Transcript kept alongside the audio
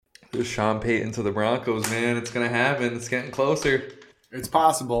Sean Payton to the Broncos, man. It's going to happen. It's getting closer. It's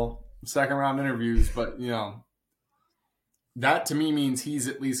possible. Second round interviews, but that to me means he's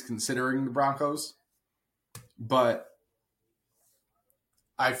at least considering the Broncos. But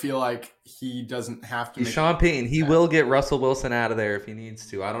I feel like he doesn't have to. He's Sean Payton. He will get Russell Wilson out of there if he needs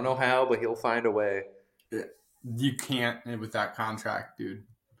to. I don't know how, but he'll find a way. You can't with that contract, dude.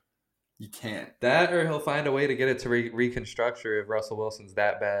 You can't. That or he'll find a way to get it to reconstructure if Russell Wilson's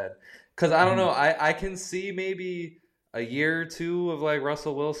that bad. Because I don't know. I can see maybe a year or two of like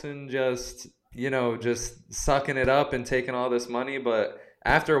Russell Wilson just sucking it up and taking all this money. But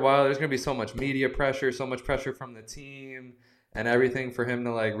after a while, there's going to be so much media pressure, so much pressure from the team and everything for him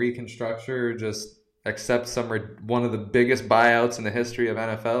to like reconstructure, just accept one of the biggest buyouts in the history of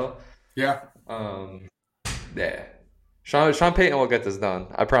NFL. Yeah. Yeah. Sean Payton will get this done.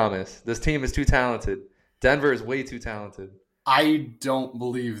 I promise. This team is too talented. Denver is way too talented. I don't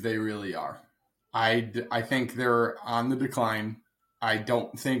believe they really are. I think they're on the decline. I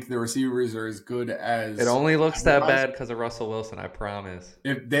don't think the receivers are as good as... It only looks that bad because of Russell Wilson, I promise.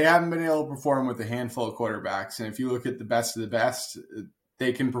 If they haven't been able to perform with a handful of quarterbacks, and if you look at the best of the best,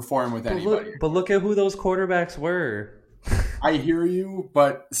 they can perform with anybody. But look at who those quarterbacks were. I hear you,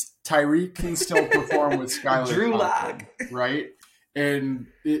 but Tyreek can still perform with Skyler Drew Thompson, Lock, right? And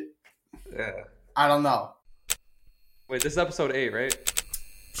I don't know. Wait, this is episode 8, right?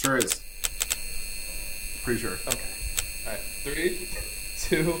 Sure is. Pretty sure. Okay. All right. 3,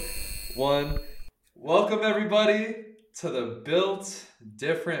 2, 1. Welcome everybody to the Built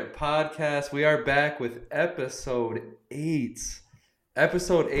Different podcast. We are back with episode 8.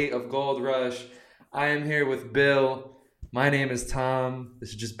 Episode 8 of Gold Rush. I am here with Bill. My name is Tom.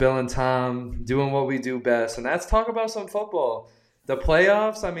 This is just Bill and Tom doing what we do best, and that's talk about some football. The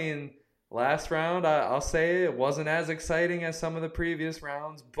playoffs, I mean, last round, I'll say it wasn't as exciting as some of the previous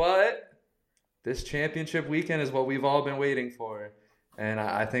rounds, but this championship weekend is what we've all been waiting for, and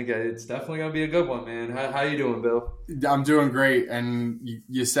I think it's definitely going to be a good one, man. How you doing, Bill? I'm doing great, and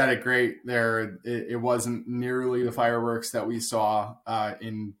you said it great there. It wasn't nearly the fireworks that we saw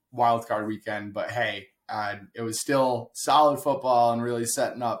in Wild Card weekend, but hey, it was still solid football and really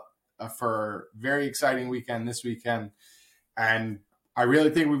setting up for a very exciting weekend this weekend. And I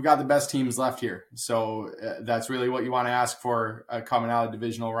really think we've got the best teams left here. So that's really what you want to ask for coming out of the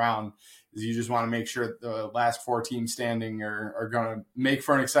divisional round is you just want to make sure the last 4 teams standing are going to make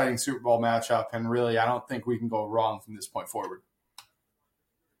for an exciting Super Bowl matchup. And really, I don't think we can go wrong from this point forward.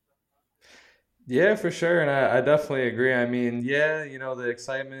 Yeah, for sure. And I definitely agree. I mean, yeah, the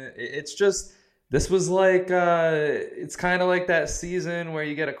excitement, it's just... This was like, it's kind of like that season where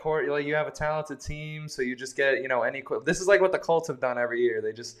you get you have a talented team, so you just get, this is like what the Colts have done every year.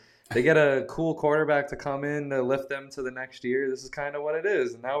 They get a cool quarterback to come in to lift them to the next year. This is kind of what it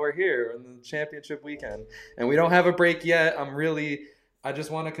is. And now we're here in the championship weekend. And we don't have a break yet. I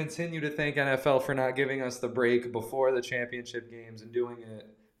just want to continue to thank NFL for not giving us the break before the championship games and doing it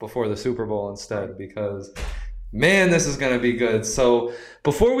before the Super Bowl instead, because, man, this is going to be good. So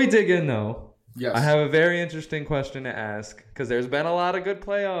before we dig in, though, yes, I have a very interesting question to ask because there's been a lot of good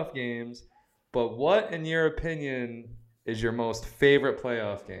playoff games, but what, in your opinion, is your most favorite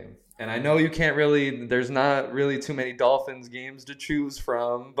playoff game? And I know there's not really too many Dolphins games to choose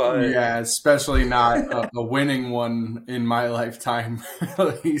from, but... Yeah, especially not a winning one in my lifetime,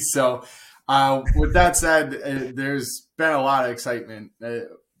 really. So with that said, there's been a lot of excitement,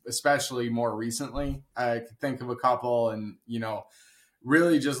 especially more recently. I could think of a couple and,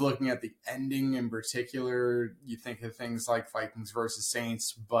 really just looking at the ending in particular, you think of things like Vikings versus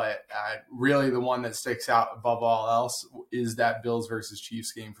Saints, but really the one that sticks out above all else is that Bills versus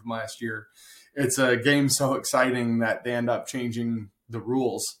Chiefs game from last year. It's a game so exciting that they end up changing the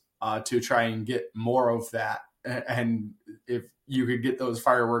rules to try and get more of that. And if you could get those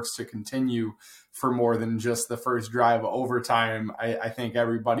fireworks to continue for more than just the first drive of overtime, I think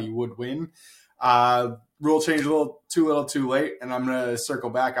everybody would win. Rule change a little too late, and I'm going to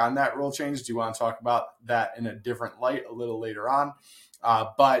circle back on that rule change. Do you want to talk about that in a different light a little later on?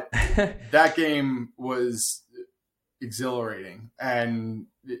 But that game was exhilarating, and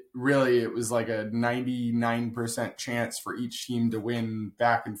it was like a 99% chance for each team to win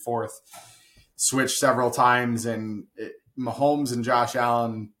back and forth, switch several times, and Mahomes and Josh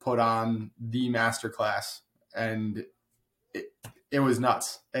Allen put on the masterclass, and it was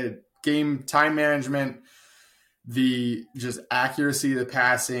nuts. Game time management, the just accuracy of the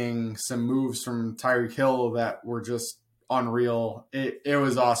passing, some moves from Tyreek Hill that were just unreal. It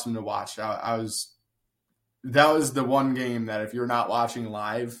was awesome to watch. That was the one game that if you're not watching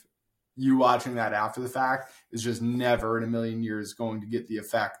live, you watching that after the fact, is just never in a million years going to get the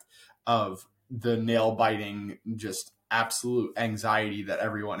effect of the nail biting, just absolute anxiety that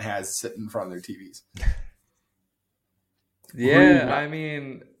everyone has sitting in front of their TVs. Who do you Yeah, got? I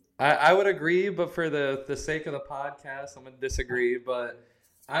mean, I would agree, but for the sake of the podcast, I'm gonna disagree. But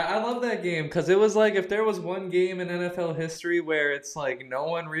I love that game because it was like if there was one game in NFL history where it's like no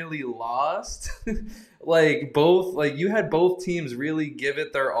one really lost, like you had both teams really give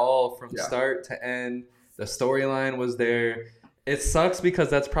it their all from Yeah. start to end. The storyline was there. It sucks because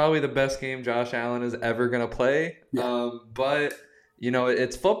that's probably the best game Josh Allen is ever gonna play. Yeah. But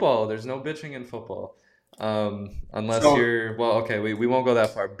it's football. There's no bitching in football. Unless So, you're well, okay, we won't go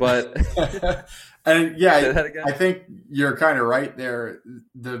that far, but and say yeah, that again. I think you're kind of right there.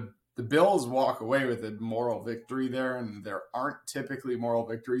 The Bills walk away with a moral victory there, and there aren't typically moral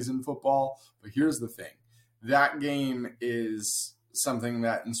victories in football. But here's the thing: that game is something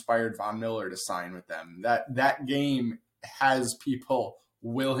that inspired Von Miller to sign with them. That game has people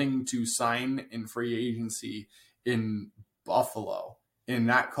willing to sign in free agency in Buffalo in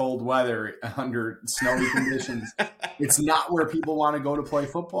that cold weather under snowy conditions. It's not where people want to go to play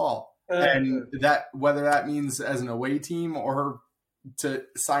football. And that whether that means as an away team or to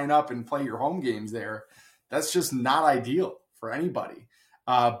sign up and play your home games there, that's just not ideal for anybody.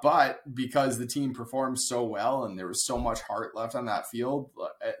 But because the team performed so well and there was so much heart left on that field,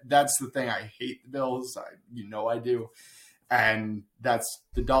 that's the thing. I hate the Bills. I do. And that's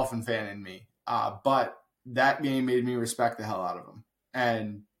the Dolphin fan in me. But that game made me respect the hell out of them.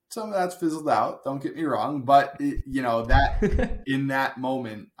 And some of that's fizzled out. Don't get me wrong. But, that in that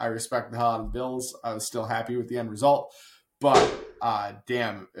moment, I respect the hell out of the Bills. I was still happy with the end result. But,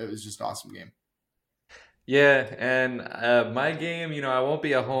 damn, it was just an awesome game. Yeah, and my game, I won't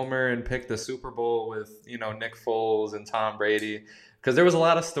be a homer and pick the Super Bowl with, Nick Foles and Tom Brady because there was a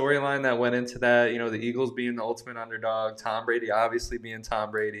lot of storyline that went into that, the Eagles being the ultimate underdog, Tom Brady obviously being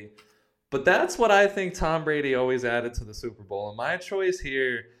Tom Brady. But that's what I think Tom Brady always added to the Super Bowl. And my choice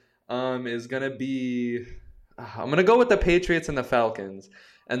here is going to be I'm going to go with the Patriots and the Falcons.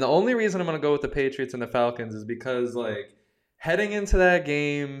 And the only reason I'm going to go with the Patriots and the Falcons is because, heading into that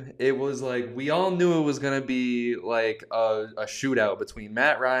game, it was like we all knew it was going to be like a shootout between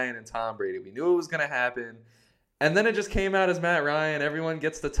Matt Ryan and Tom Brady. We knew it was going to happen. And then it just came out as Matt Ryan. Everyone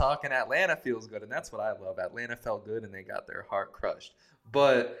gets to talk, and Atlanta feels good. And that's what I love. Atlanta felt good, and they got their heart crushed.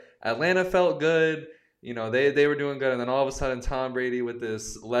 But Atlanta felt good. They were doing good. And then all of a sudden, Tom Brady with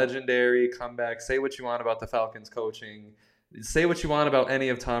this legendary comeback. Say what you want about the Falcons coaching. Say what you want about any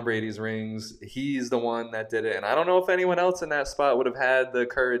of Tom Brady's rings. He's the one that did it. And I don't know if anyone else in that spot would have had the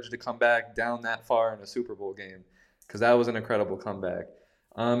courage to come back down that far in a Super Bowl game because that was an incredible comeback.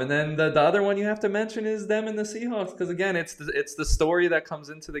 And then the other one you have to mention is them and the Seahawks because, again, it's the story that comes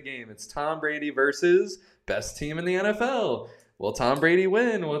into the game. It's Tom Brady versus best team in the NFL. Will Tom Brady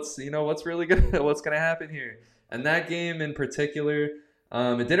win? What's really what's gonna happen here? And that game in particular,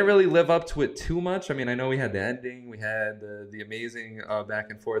 it didn't really live up to it too much. I mean, I know we had the ending, we had the amazing back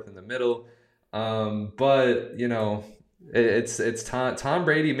and forth in the middle, but it's Tom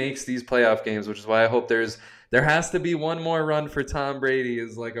Brady makes these playoff games, which is why I hope there has to be one more run for Tom Brady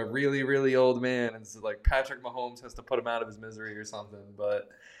as like a really really old man, and it's like Patrick Mahomes has to put him out of his misery or something. But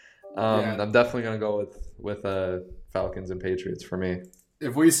I'm definitely gonna go with Falcons and Patriots for me.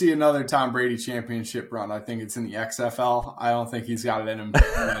 If we see another Tom Brady championship run, I think it's in the XFL. I don't think he's got it in him in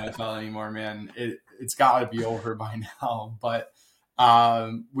the NFL anymore, man. It's got to be over by now. But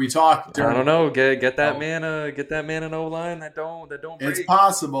we talked. I don't know. Get that man an O line that don't break. It's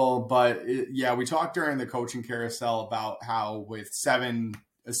possible, but we talked during the coaching carousel about how with 7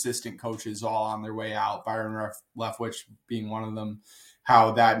 assistant coaches all on their way out, Byron Leftwich being one of them,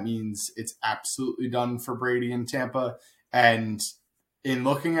 how that means it's absolutely done for Brady in Tampa. And in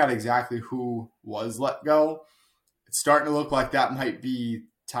looking at exactly who was let go, it's starting to look like that might be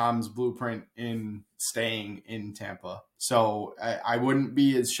Tom's blueprint in staying in Tampa. So I wouldn't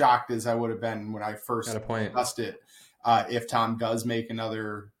be as shocked as I would have been when I first discussed it if Tom does make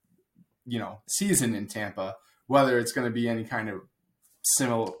another, season in Tampa, whether it's going to be any kind of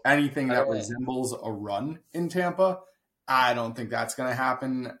anything that resembles a run in Tampa. I don't think that's going to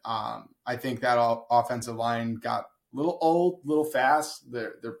happen. I think that offensive line got a little old, a little fast.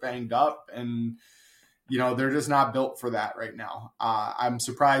 They're banged up, and they're just not built for that right now. I'm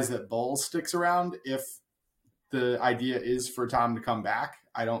surprised that Bowles sticks around if the idea is for Tom to come back.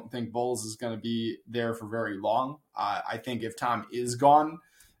 I don't think Bowles is going to be there for very long. I think if Tom is gone,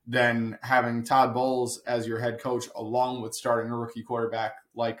 then having Todd Bowles as your head coach, along with starting a rookie quarterback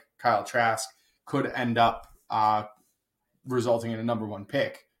like Kyle Trask, could end up resulting in a number 1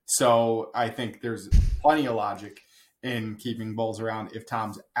 pick. So I think there's plenty of logic in keeping Bowles around if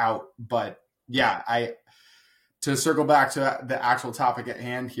Tom's out. But yeah, to circle back to the actual topic at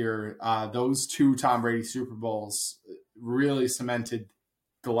hand here, those 2 Tom Brady Super Bowls really cemented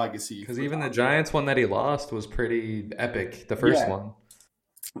the legacy. Because even the Giants one that he lost was pretty epic, the first one.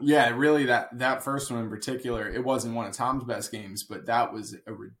 Yeah, really, that first one in particular, it wasn't one of Tom's best games, but that was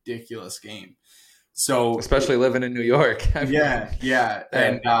a ridiculous game. So especially living in New York. Yeah.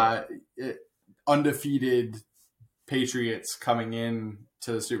 And undefeated Patriots coming in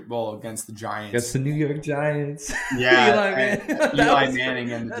to the Super Bowl against the Giants. Against the New York Giants. Yeah. Eli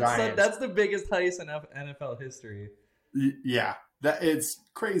Manning and the Giants. That's the biggest heist in NFL history. Yeah, it's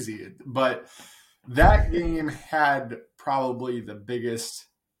crazy. But that game had probably the biggest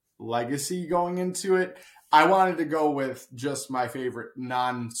legacy going into it. I wanted to go with just my favorite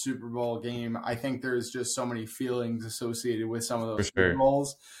non-Super Bowl game. I think there's just so many feelings associated with some of those Super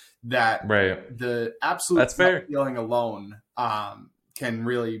Bowls that the absolute feeling alone can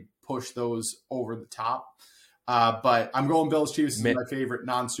really push those over the top. But I'm going Bills Chiefs is my favorite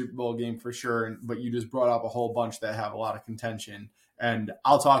non-Super Bowl game for sure. But you just brought up a whole bunch that have a lot of contention. And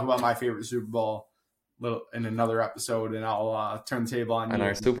I'll talk about my favorite Super Bowl in another episode, and I'll turn the table on you.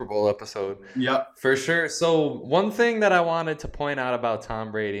 Our Super Bowl episode. Yep. For sure. So one thing that I wanted to point out about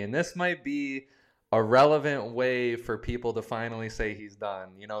Tom Brady, and this might be a relevant way for people to finally say he's done.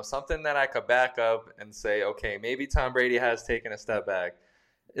 Something that I could back up and say, okay, maybe Tom Brady has taken a step back,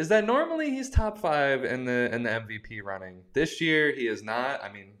 is that normally he's top 5 in the MVP running. This year he is not.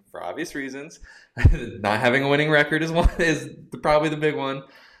 I mean, for obvious reasons. Not having a winning record is probably the big one.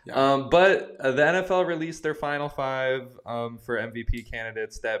 Yeah. But the NFL released their final 5 for MVP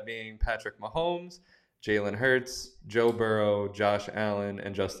candidates, that being Patrick Mahomes, Jalen Hurts, Joe Burrow, Josh Allen,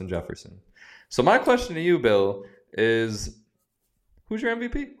 and Justin Jefferson. So my question to you, Bill, is who's your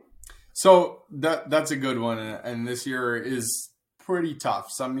MVP? So that's a good one, and this year is pretty tough.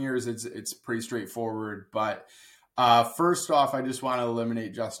 Some years it's pretty straightforward, but first off, I just want to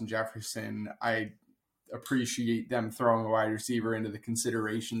eliminate Justin Jefferson. I appreciate them throwing a wide receiver into the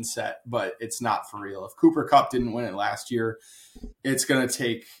consideration set, but it's not for real. If Cooper Kupp didn't win it last year, it's going to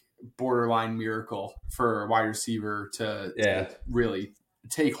take borderline miracle for a wide receiver to really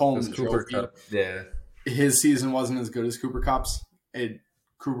take home the trophy. Kupp, his season wasn't as good as Cooper Kupp's.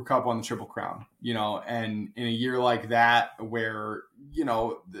 Cooper Kupp won the Triple Crown, and in a year like that where,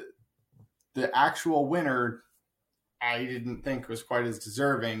 the actual winner, I didn't think was quite as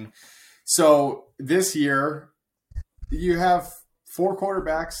deserving. So this year, you have 4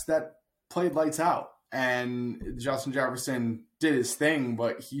 quarterbacks that played lights out, and Justin Jefferson did his thing,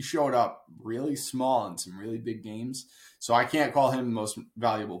 but he showed up really small in some really big games. So I can't call him the most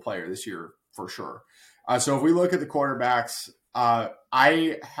valuable player this year for sure. So if we look at the quarterbacks,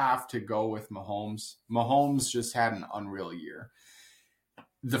 I have to go with Mahomes. Mahomes just had an unreal year.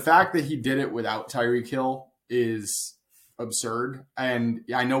 The fact that he did it without Tyreek Hill is absurd. And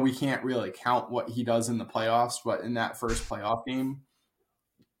I know we can't really count what he does in the playoffs, but in that first playoff game,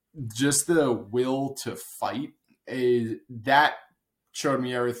 just the will to fight, that showed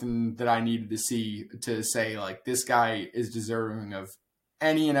me everything that I needed to see to say, like, this guy is deserving of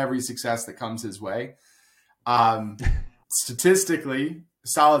any and every success that comes his way. Statistically,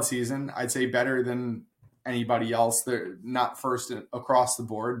 solid season. I'd say better than anybody else. They're not first across the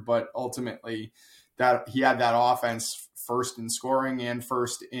board, but ultimately that he had that offense first in scoring and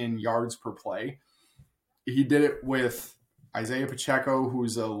first in yards per play. He did it with Isaiah Pacheco,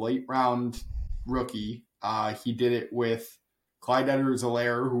 who's a late round rookie. He did it with Clyde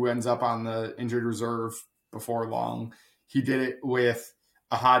Edwards-Helaire, who ends up on the injured reserve before long. He did it with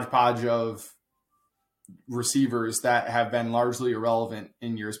a hodgepodge of receivers that have been largely irrelevant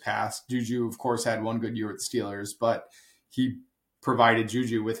in years past. Juju, of course, had one good year with the Steelers, but he provided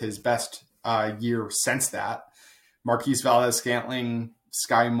Juju with his best year since that. Marquise Valdes-Scantling,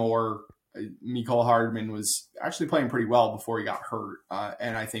 Sky Moore, Mecole Hardman was actually playing pretty well before he got hurt.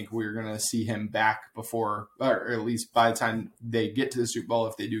 And I think we're going to see him back before, or at least by the time they get to the Super Bowl,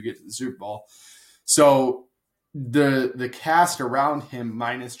 if they do get to the Super Bowl. So the cast around him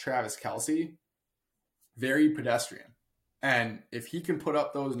minus Travis Kelce, very pedestrian. And if he can put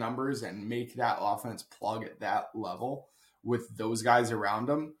up those numbers and make that offense plug at that level with those guys around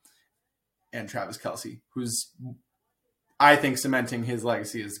him, and Travis Kelce, who's, I think, cementing his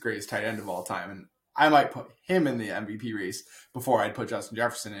legacy as the greatest tight end of all time. And I might put him in the MVP race before I'd put Justin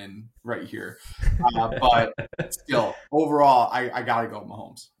Jefferson in right here. But still, overall, I got to go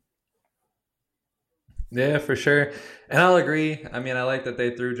Mahomes. Yeah, for sure. And I'll agree. I mean, I like that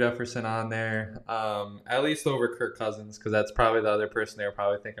they threw Jefferson on there, at least over Kirk Cousins, because that's probably the other person they were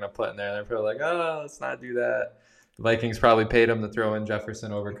probably thinking of putting there. They're probably like, oh, let's not do that. The Vikings probably paid him to throw in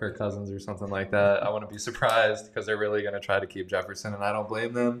Jefferson over Kirk Cousins or something like that. I wouldn't be surprised because they're really going to try to keep Jefferson, and I don't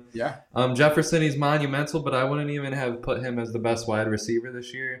blame them. Yeah. Jefferson, he's monumental, but I wouldn't even have put him as the best wide receiver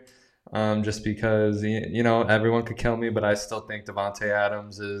this year, just because, everyone could kill me, but I still think Devontae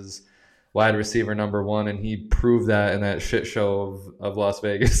Adams is wide receiver number one, and he proved that in that shit show of Las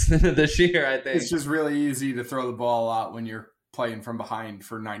Vegas this year, I think. It's just really easy to throw the ball out when you're playing from behind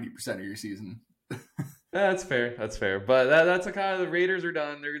for 90% of your season. That's fair. That's fair. But that's a kind of the Raiders are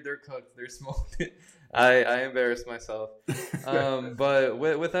done. They're cooked. They're smoked. I embarrassed myself. But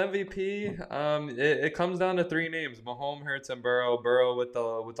with MVP, it comes down to three names: Mahomes, Hurts, and Burrow. Burrow with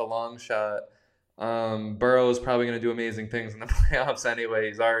the long shot. Burrow is probably going to do amazing things in the playoffs anyway.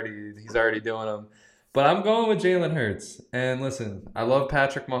 He's already doing them. But I'm going with Jalen Hurts. And listen, I love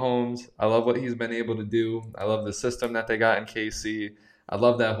Patrick Mahomes. I love what he's been able to do. I love the system that they got in KC. I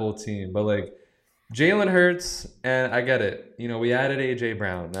love that whole team. But like Jalen Hurts, and I get it. We added AJ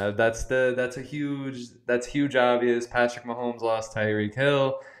Brown. That's huge obvious. Patrick Mahomes lost Tyreek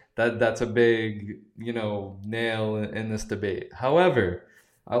Hill. That's a big, nail in this debate. However,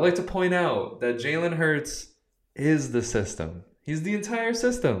 I'd like to point out that Jalen Hurts is the system. He's the entire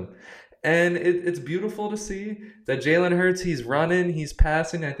system. And it's beautiful to see that Jalen Hurts, he's running, he's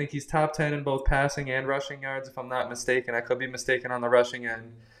passing. I think he's top 10 in both passing and rushing yards, if I'm not mistaken. I could be mistaken on the rushing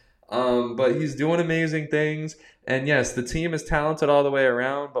end. But he's doing amazing things. And yes, the team is talented all the way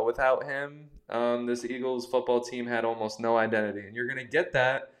around, but without him, this Eagles football team had almost no identity. And you're going to get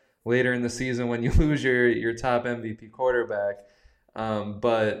that later in the season when you lose your top MVP quarterback.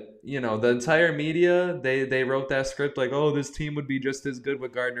 But the entire media, they wrote that script like, oh, this team would be just as good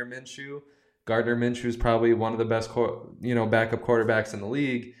with Gardner Minshew. Gardner Minshew is probably one of the best backup quarterbacks in the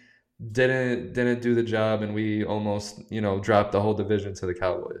league. Didn't do the job, and we almost dropped the whole division to the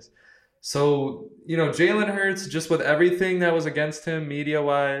Cowboys. So Jalen Hurts, just with everything that was against him media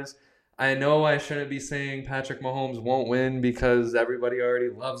wise, I know I shouldn't be saying Patrick Mahomes won't win because everybody already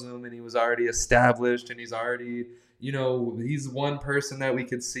loves him and he was already established and he's already he's one person that we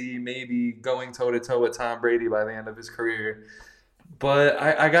could see maybe going toe-to-toe with Tom Brady by the end of his career. But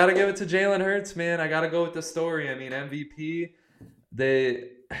I got to give it to Jalen Hurts, man. I got to go with the story. I mean, MVP,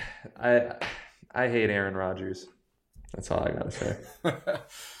 I hate Aaron Rodgers. That's all I got to say.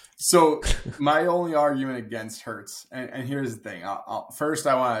 So my only argument against Hurts, and here's the thing. First,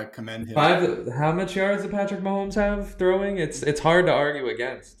 I want to commend him. How much yards did Patrick Mahomes have throwing? It's hard to argue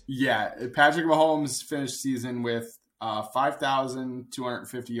against. Yeah, Patrick Mahomes finished season with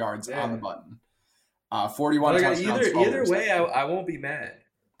 5,250 yards on the button. 41 touchdowns. Either way, I won't be mad.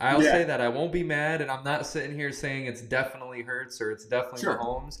 I'll say that I won't be mad, and I'm not sitting here saying it's definitely Hurts or it's definitely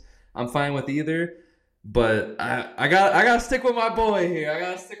Mahomes. I'm fine with either. But I got to stick with my boy here. I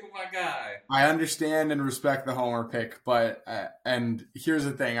got to stick with my guy. I understand and respect the homer pick, but and here's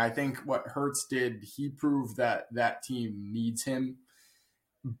the thing. I think what Hurts did, he proved that team needs him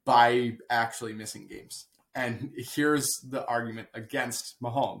by actually missing games. And here's the argument against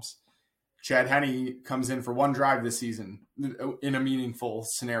Mahomes. Chad Henne comes in for one drive this season in a meaningful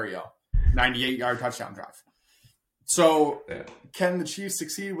scenario, 98-yard touchdown drive. So Can the Chiefs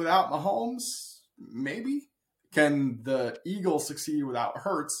succeed without Mahomes? Maybe. Can the Eagles succeed without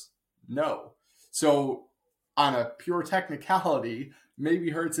Hurts? No. So on a pure technicality,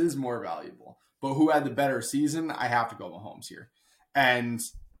 maybe Hurts is more valuable. But who had the better season? I have to go Mahomes here. And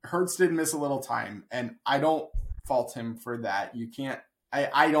Hurts did miss a little time, and I don't fault him for that.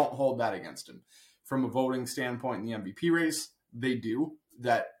 I don't hold that against him. From a voting standpoint in the MVP race, they do.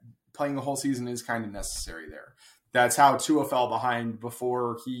 That playing the whole season is kind of necessary there. That's how Tua fell behind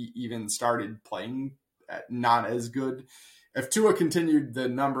before he even started playing not as good. If Tua continued the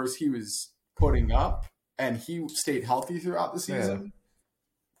numbers he was putting up and he stayed healthy throughout the season,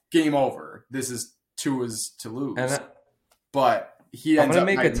 game over. This is Tua's to lose. But he ends up. I'm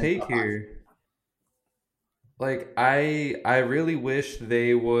gonna make a take here. Like I really wish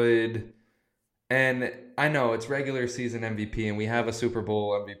they would. And I know it's regular season MVP and we have a Super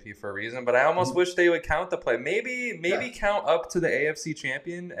Bowl MVP for a reason, but I almost wish they would count the play. Maybe count up to the AFC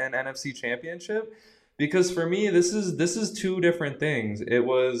champion and NFC championship, because for me this is two different things. It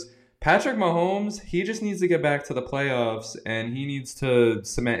was Patrick Mahomes, he just needs to get back to the playoffs and he needs to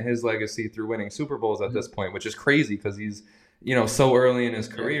cement his legacy through winning Super Bowls at this point, which is crazy because he's so early in his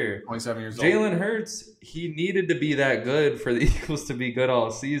career. 27 years old. Jalen Hurts, he needed to be that good for the Eagles to be good all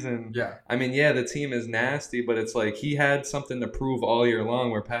season. Yeah. I mean, the team is nasty, but it's like he had something to prove all year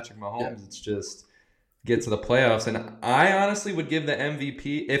long, where Patrick Mahomes, it's just get to the playoffs. And I honestly would give the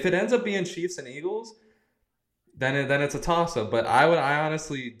MVP if it ends up being Chiefs and Eagles. Then it's a toss up. But I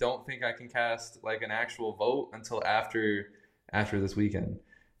honestly don't think I can cast like an actual vote until after this weekend,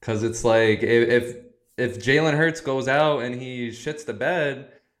 because it's like if Jalen Hurts goes out and he shits the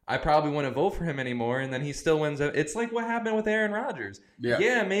bed, I probably wouldn't vote for him anymore. And then he still wins. It's like what happened with Aaron Rodgers. Yeah.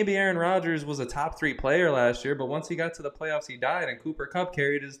 Yeah, maybe Aaron Rodgers was a top 3 player last year, but once he got to the playoffs, he died. And Cooper Kupp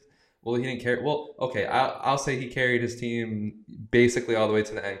carried his. Well, he didn't carry. Well, okay, I'll say he carried his team basically all the way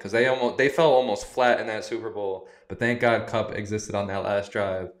to the end, because they fell almost flat in that Super Bowl. But thank God Kupp existed on that last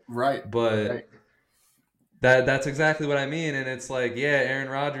drive. Right. But Right. that's exactly what I mean. And it's like, yeah, Aaron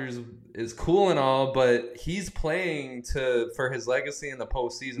Rodgers is cool and all, but he's playing for his legacy in the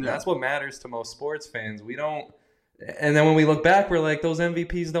postseason. Yeah. That's what matters to most sports fans. We don't. And then when we look back, we're like, those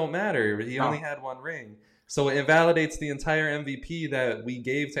MVPs don't matter. He only had 1 ring. So it invalidates the entire MVP that we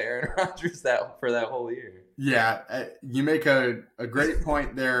gave to Aaron Rodgers for that whole year. Yeah, you make a great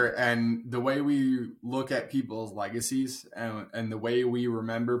point there. And the way we look at people's legacies and the way we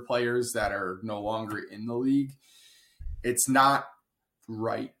remember players that are no longer in the league, it's not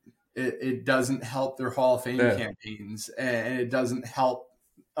right. It doesn't help their Hall of Fame campaigns, and it doesn't help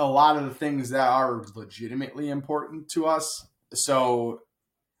a lot of the things that are legitimately important to us. So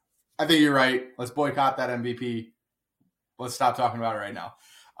I think you're right. Let's boycott that MVP. Let's stop talking about it right now.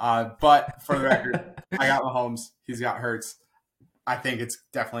 But for the record, I got Mahomes. He's got Hurts. I think it's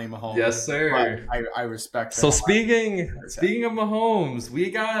definitely Mahomes. Yes, sir. I respect. So speaking of Mahomes,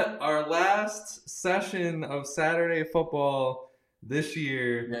 we got our last session of Saturday football this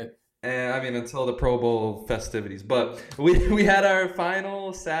year. Yeah. And I mean, until the Pro Bowl festivities. But we had our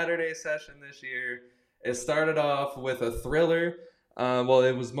final Saturday session this year. It started off with a thriller. Well,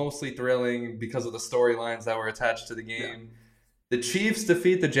 it was mostly thrilling because of the storylines that were attached to the game. Yeah. The Chiefs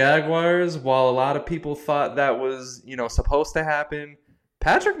defeat the Jaguars. While a lot of people thought that was, supposed to happen,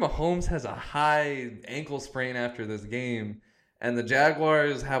 Patrick Mahomes has a high ankle sprain after this game, and the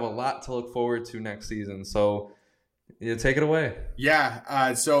Jaguars have a lot to look forward to next season. So, take it away.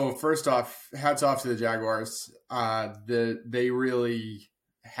 Yeah. So first off, hats off to the Jaguars. They really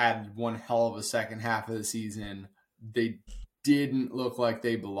had one hell of a second half of the season. They didn't look like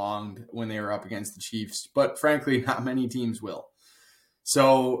they belonged when they were up against the Chiefs, but frankly, not many teams will.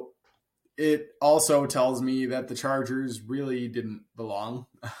 So it also tells me that the Chargers really didn't belong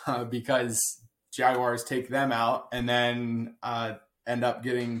because Jaguars take them out and then end up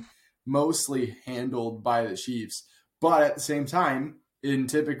getting mostly handled by the Chiefs. But at the same time, in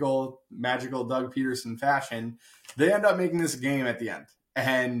typical magical Doug Peterson fashion, they end up making this game at the end.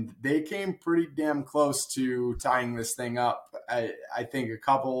 And they came pretty damn close to tying this thing up. I think a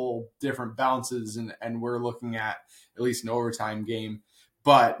couple different bounces, and we're looking at least an overtime game.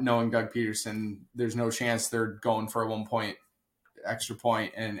 But knowing Doug Peterson, there's no chance they're going for a 1 point extra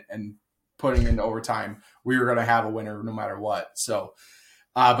point and putting into overtime. We were going to have a winner no matter what. So,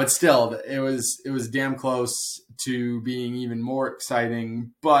 but still, it was damn close to being even more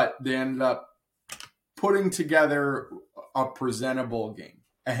exciting. But they ended up putting together a presentable game,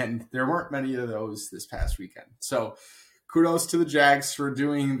 and there weren't many of those this past weekend. So kudos to the Jags for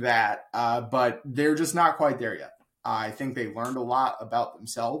doing that, but they're just not quite there yet. I think they learned a lot about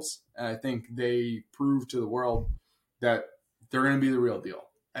themselves, and I think they proved to the world that they're going to be the real deal.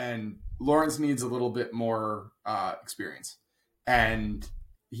 And Lawrence needs a little bit more experience, and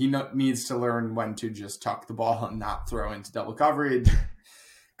he needs to learn when to just tuck the ball and not throw into double coverage.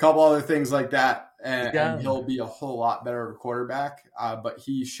 Couple other things like that, and he'll be a whole lot better of a quarterback. But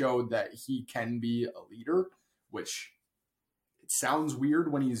he showed that he can be a leader, which it sounds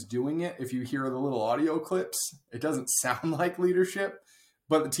weird when he's doing it. If you hear the little audio clips, it doesn't sound like leadership,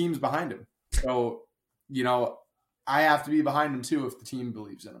 but the team's behind him. So, I have to be behind him too if the team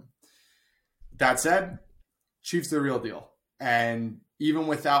believes in him. That said, Chiefs are the real deal. And even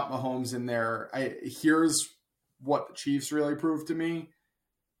without Mahomes in there, here's what the Chiefs really proved to me.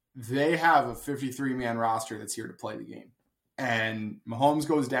 They have a 53-man roster that's here to play the game. And Mahomes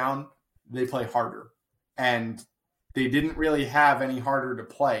goes down, they play harder. And they didn't really have any harder to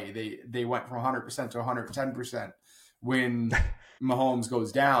play. They went from 100% to 110% when Mahomes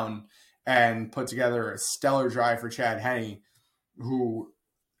goes down, and put together a stellar drive for Chad Henne, who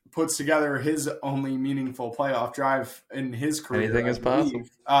puts together his only meaningful playoff drive in his career. Anything is possible.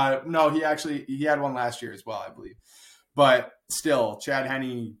 No, he had one last year as well, I believe. But still, Chad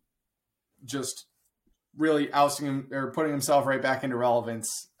Henne just really ousting him or putting himself right back into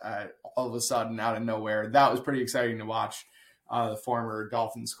relevance all of a sudden out of nowhere. That was pretty exciting to watch. The former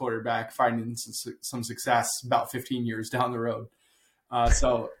Dolphins quarterback finding some success about 15 years down the road.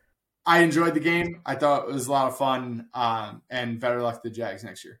 So I enjoyed the game. I thought it was a lot of fun, and better luck to the Jags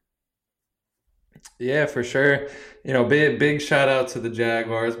next year. Yeah, for sure. Big shout out to the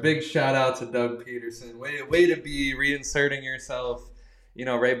Jaguars. Big shout out to Doug Peterson. Way to be reinserting yourself,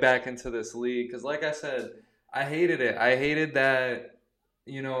 right back into this league. Because, like I said, I hated it. I hated that.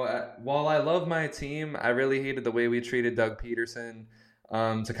 While I love my team, I really hated the way we treated Doug Peterson.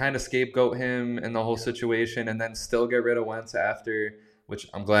 To kind of scapegoat him and the whole situation, and then still get rid of Wentz after. Which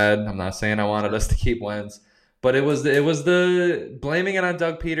I'm glad. I'm not saying I wanted us to keep Wentz. But it was the blaming it on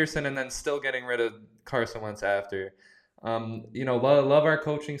Doug Peterson and then still getting rid of Carson Wentz after. Love our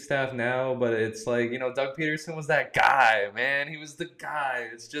coaching staff now, but it's like, Doug Peterson was that guy, man. He was the guy.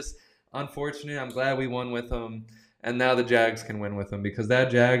 It's just unfortunate. I'm glad we won with him. And now the Jags can win with him because that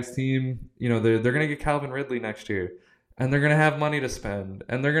Jags team, they're going to get Calvin Ridley next year. And they're going to have money to spend.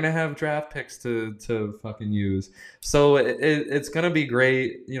 And they're going to have draft picks to fucking use. So it's going to be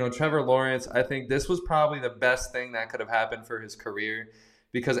great. Trevor Lawrence, I think this was probably the best thing that could have happened for his career.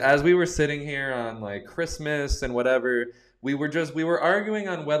 Because as we were sitting here on like Christmas and whatever, we were arguing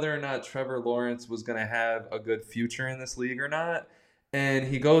on whether or not Trevor Lawrence was going to have a good future in this league or not. And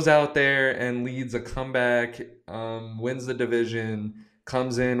he goes out there and leads a comeback, wins the division,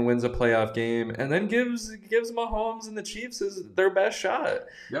 comes in, wins a playoff game, and then gives Mahomes and the Chiefs their best shot.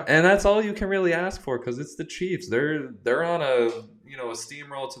 Yeah. And that's all you can really ask for because it's the Chiefs. They're on a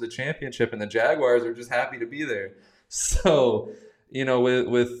steamroll to the championship, and the Jaguars are just happy to be there. So,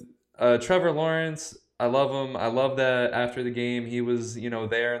 with Trevor Lawrence, I love him. I love that after the game he was,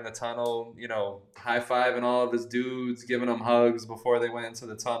 there in the tunnel, high-fiving all of his dudes, giving them hugs before they went into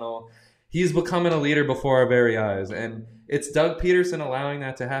the tunnel. He's becoming a leader before our very eyes. And it's Doug Peterson allowing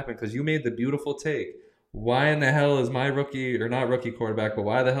that to happen because you made the beautiful take. Why in the hell is my rookie, or not rookie quarterback, but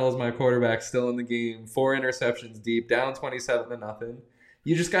why the hell is my quarterback still in the game, 4 interceptions deep, down 27-0?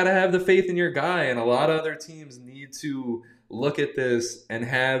 You just got to have the faith in your guy. And a lot of other teams need to look at this and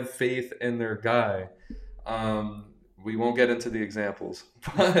have faith in their guy. We won't get into the examples.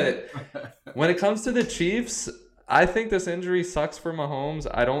 But when it comes to the Chiefs, I think this injury sucks for Mahomes.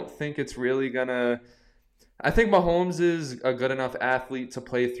 I don't think it's really gonna. I think Mahomes is a good enough athlete to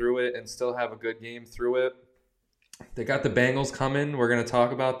play through it and still have a good game through it. They got the Bengals coming. We're gonna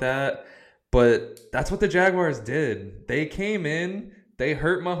talk about that. But that's what the Jaguars did. They came in. They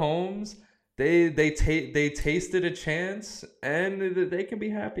hurt Mahomes. They tasted a chance, and they can be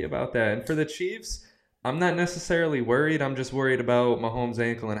happy about that. And for the Chiefs, I'm not necessarily worried. I'm just worried about Mahomes'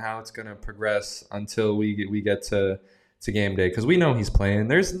 ankle and how it's going to progress until we get to game day. Because we know he's playing.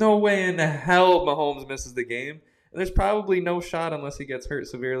 There's no way in hell Mahomes misses the game. And there's probably no shot unless he gets hurt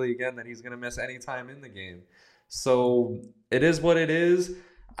severely again that he's going to miss any time in the game. So it is what it is.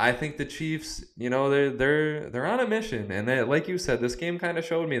 I think the Chiefs, they're on a mission. And they, like you said, this game kind of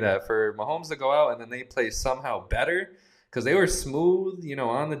showed me that for Mahomes to go out and then they play somehow better. Because they were smooth,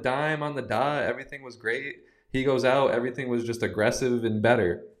 on the dime, on the dot. Everything was great. He goes out. Everything was just aggressive and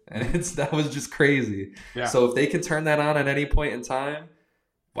better. And that was just crazy. Yeah. So if they can turn that on at any point in time,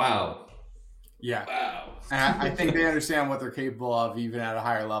 wow. Yeah. Wow. And I think they understand what they're capable of even at a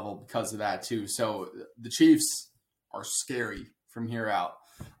higher level because of that, too. So the Chiefs are scary from here out.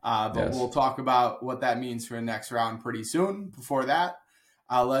 But Yes. We'll talk about what that means for the next round pretty soon. Before that,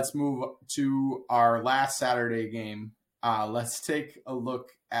 let's move to our last Saturday game. Let's take a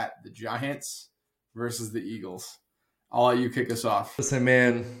look at the Giants versus the Eagles. I'll let you kick us off. Listen,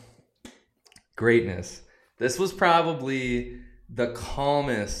 man, greatness. This was probably the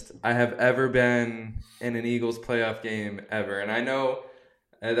calmest I have ever been in an Eagles playoff game ever. And I know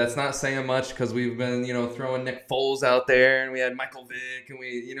that's not saying much because we've been, throwing Nick Foles out there and we had Michael Vick and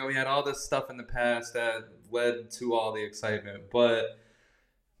we had all this stuff in the past that led to all the excitement. But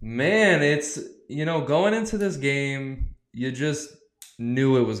man, it's, going into this game, you just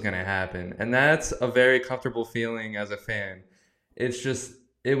knew it was going to happen. And that's a very comfortable feeling as a fan.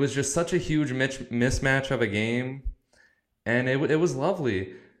 It was just such a huge mismatch of a game. And it was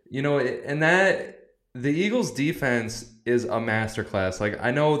lovely. And that the Eagles defense is a masterclass. Like,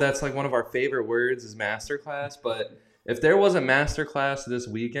 I know that's like one of our favorite words is masterclass, but if there was a masterclass this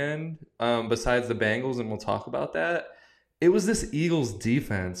weekend, besides the Bengals, and we'll talk about that, it was this Eagles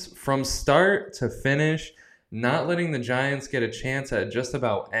defense from start to finish, not letting the Giants get a chance at just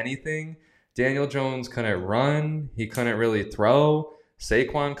about anything. Daniel Jones couldn't run. He couldn't really throw.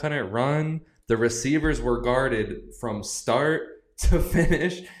 Saquon couldn't run. The receivers were guarded from start to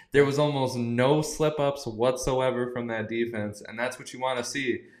finish. There was almost no slip-ups whatsoever from that defense, and that's what you want to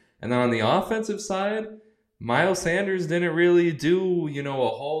see. And then on the offensive side, Miles Sanders didn't really do, a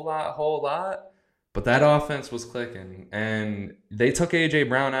whole lot. But that offense was clicking, and they took A.J.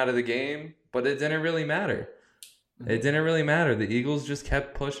 Brown out of the game, but it didn't really matter. It didn't really matter. The Eagles just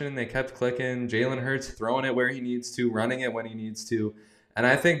kept pushing. They kept clicking. Jalen Hurts throwing it where he needs to, running it when he needs to. And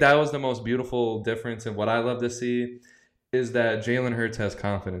I think that was the most beautiful difference. And what I love to see is that Jalen Hurts has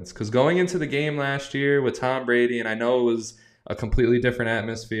confidence. Because going into the game last year with Tom Brady, and I know it was a completely different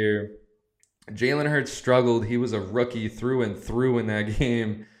atmosphere, Jalen Hurts struggled. He was a rookie through and through in that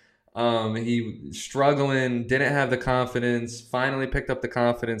game. He struggling, didn't have the confidence, finally picked up the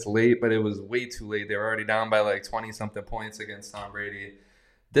confidence late, but it was way too late. They were already down by like 20 something points against Tom Brady.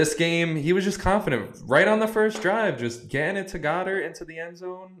 This game, he was just confident right on the first drive, just getting it to Goddard into the end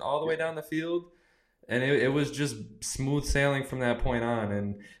zone all the way down the field. And it was just smooth sailing from that point on.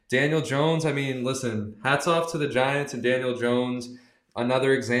 And Daniel Jones, I mean, listen, hats off to the Giants and Daniel Jones.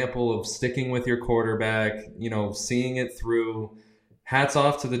 Another example of sticking with your quarterback, seeing it through. Hats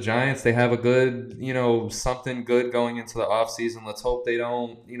off to the Giants. They have a good, something good going into the offseason. Let's hope they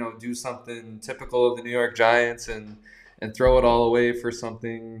don't, do something typical of the New York Giants and throw it all away for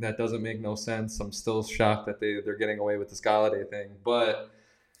something that doesn't make no sense. I'm still shocked that they're getting away with this Galladay thing. But,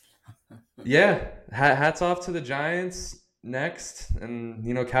 yeah, hats off to the Giants next. And,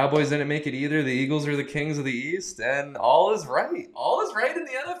 Cowboys didn't make it either. The Eagles are the kings of the East. And all is right. All is right in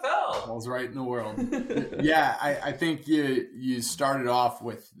the NFL. All's right in the world. Yeah, I think you started off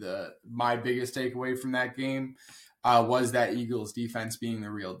with my biggest takeaway from that game was that Eagles defense being the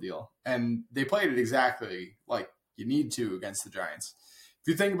real deal. And they played it exactly like you need to against the Giants.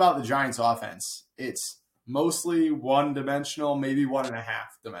 If you think about the Giants offense, it's mostly one-dimensional, maybe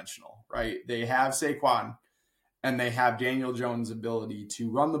 1.5-dimensional, right? They have Saquon, and they have Daniel Jones' ability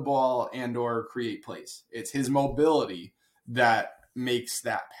to run the ball and or create plays. It's his mobility that makes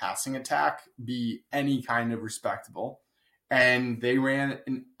that passing attack be any kind of respectable. And they ran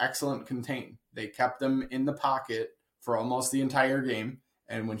an excellent contain. They kept them in the pocket for almost the entire game.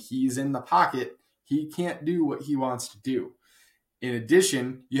 And when he's in the pocket, he can't do what he wants to do. In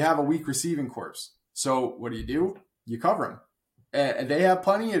addition, you have a weak receiving corps. So what do? You cover him. And they have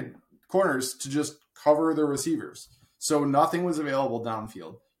plenty of corners to just cover the receivers. So nothing was available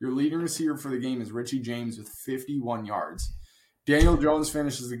downfield. Your leading receiver for the game is Richie James with 51 yards. Daniel Jones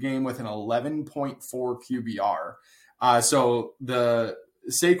finishes the game with an 11.4 QBR. So the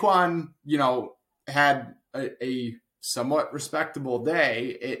Saquon, had a somewhat respectable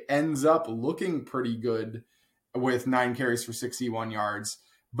day. It ends up looking pretty good with 9 carries for 61 yards.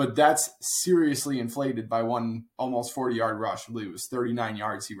 But that's seriously inflated by one almost 40-yard rush. I believe it was 39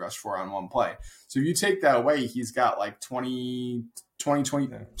 yards he rushed for on one play. So if you take that away, he's got like 22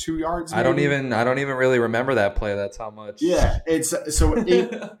 yards. Maybe. I don't even really remember that play. That's how much. Yeah, it's so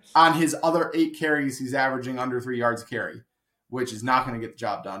on his other 8 carries, he's averaging under 3 yards a carry, which is not going to get the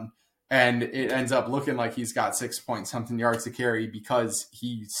job done. And it ends up looking like he's got 6-point-something yards to carry because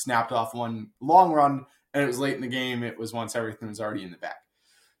he snapped off one long run, and it was late in the game. It was once everything was already in the bag.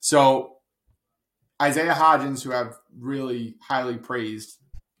 So Isaiah Hodgins, who I've really highly praised,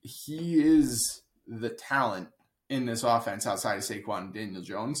 he is the talent in this offense outside of Saquon and Daniel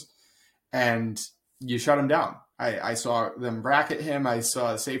Jones. And you shut him down. I saw them bracket him. I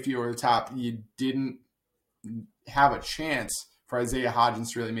saw a safety over the top. You didn't have a chance for Isaiah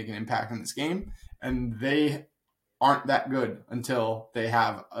Hodgins to really make an impact in this game. And they aren't that good until they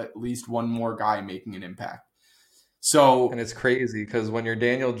have at least one more guy making an impact. And it's crazy because when you're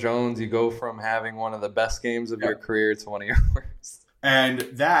Daniel Jones, you go from having one of the best games of your career to one of your worst. And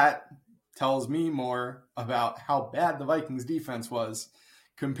that tells me more about how bad the Vikings defense was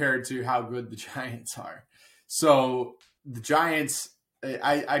compared to how good the Giants are. So the Giants,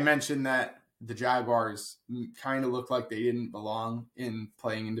 I mentioned that the Jaguars kind of looked like they didn't belong in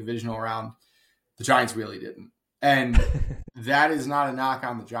playing in divisional round. The Giants really didn't. And that is not a knock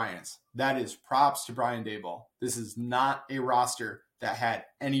on the Giants. That is props to Brian Daboll. This is not a roster that had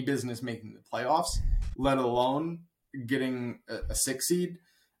any business making the playoffs, let alone getting a 6 seed,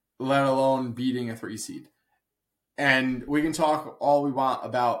 let alone beating a 3 seed. And we can talk all we want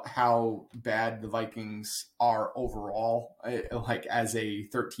about how bad the Vikings are overall, like as a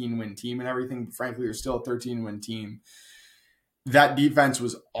 13-win team and everything. But frankly, they're still a 13-win team. That defense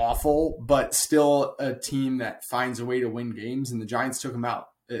was awful, but still a team that finds a way to win games, and the Giants took them out.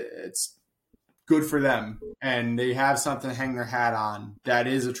 It's good for them, and they have something to hang their hat on. That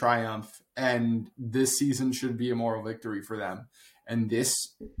is a triumph, and this season should be a moral victory for them. And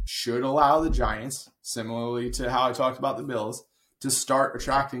this should allow the Giants, similarly to how I talked about the Bills, to start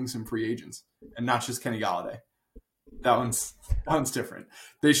attracting some free agents, and not just Kenny Galladay. That one's One's different.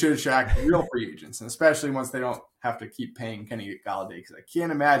 They should attract real free agents, and especially once they don't have to keep paying Kenny Galladay, because I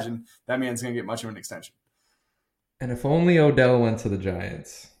can't imagine that man's going to get much of an extension. And if only Odell went to the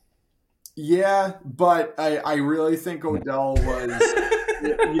Giants. Yeah, but I really think Odell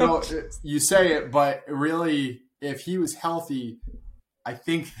was, you say it, but really, if he was healthy, I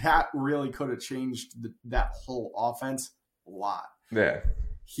think that really could have changed that whole offense a lot. Yeah.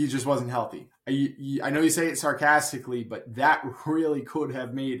 He just wasn't healthy. I know you say it sarcastically, but that really could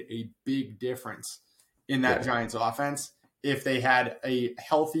have made a big difference in that Giants offense if they had a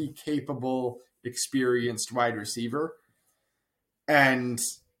healthy, capable, experienced wide receiver. And,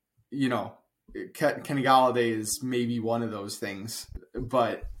 Kenny Galladay is maybe one of those things,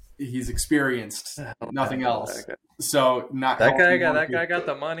 but he's experienced, nothing else. So that guy got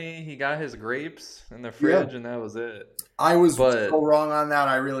the money. He got his grapes in the fridge, and that was it. I was so wrong on that.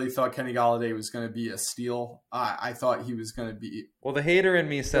 I really thought Kenny Galladay was going to be a steal. I thought he was going to be. Well, the hater in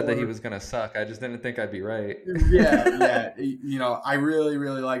me said that he was going to suck. I just didn't think I'd be right. Yeah. I really,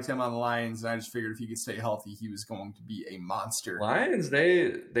 really liked him on the Lions, and I just figured if he could stay healthy, he was going to be a monster. Lions,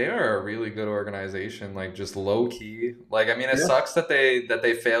 they are a really good organization. Like just low key. Like I mean, it sucks that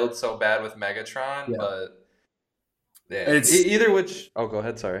they failed so bad with Megatron, but it's either which. Oh, go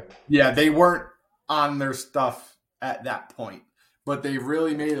ahead. Sorry. Yeah, they weren't on their stuff at that point, but they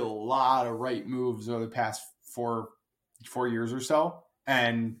really made a lot of right moves over the past four years or so,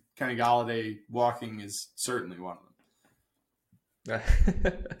 and Kenny Galladay walking is certainly one of them.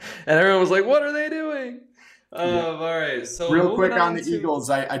 And everyone was like, what are they doing? All right, so real quick on the Eagles,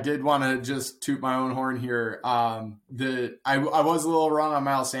 I did want to just toot my own horn here. I was a little wrong on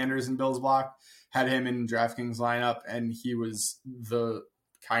Miles Sanders in Bill's block. Had him in DraftKings lineup, and he was the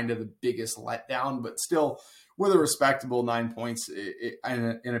kind of the biggest letdown, but still with a respectable 9 points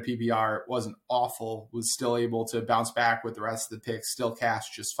in a PPR. It wasn't awful, was still able to bounce back with the rest of the picks, still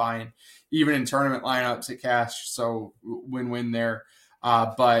cashed just fine. Even in tournament lineups, it cashed, so win-win there.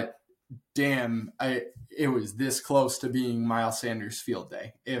 But damn, it was this close to being Miles Sanders field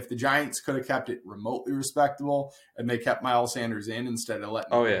day. If the Giants could have kept it remotely respectable and they kept Miles Sanders in instead of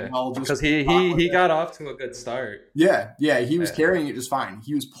letting because he got off to a good start. Yeah, he was carrying it just fine.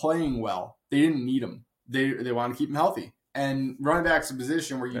 He was playing well. They didn't need him. They want to keep him healthy. And running back's a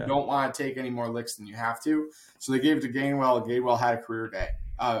position where you don't want to take any more licks than you have to. So they gave it to Gainwell. Gainwell had a career day.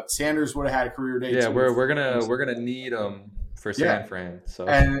 Sanders would have had a career day. Yeah, we're gonna need him for San Fran. So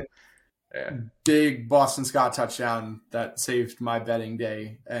and big Boston Scott touchdown that saved my betting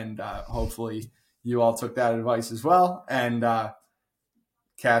day. And hopefully you all took that advice as well and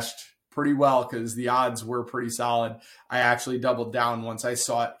cashed pretty well because the odds were pretty solid. I actually doubled down once I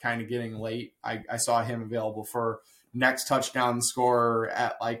saw it kind of getting late. I saw him available for next touchdown scorer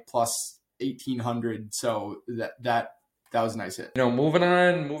at like plus 1,800. So that was a nice hit. Moving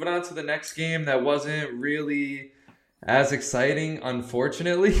on to the next game that wasn't really as exciting,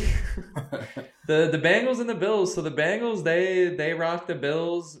 unfortunately. the Bengals and the Bills. So the Bengals, they rocked the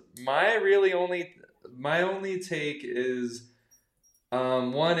Bills. My only take is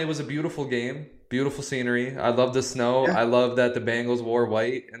one, it was a beautiful game, beautiful scenery. I love the snow. I love that the Bengals wore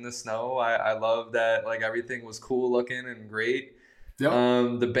white in the snow. I love that like everything was cool looking and great. Yep.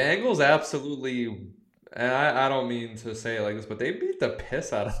 The Bengals absolutely, and I don't mean to say it like this, but they beat the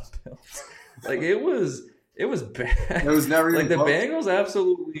piss out of the Bills. Like it was bad. It was never even like the close. Bengals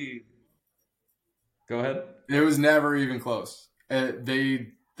absolutely. Go ahead. It was never even close. The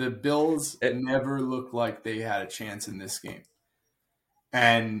Bills never looked like they had a chance in this game.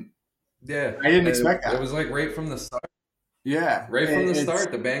 And I didn't expect that. It was like right from the start. Yeah. Right from the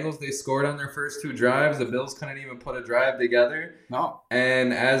start. The Bengals, they scored on their first two drives. The Bills couldn't even put a drive together. No.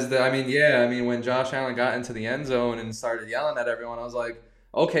 And when Josh Allen got into the end zone and started yelling at everyone, I was like,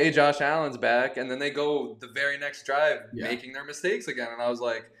 okay, Josh Allen's back. And then they go the very next drive making their mistakes again. And I was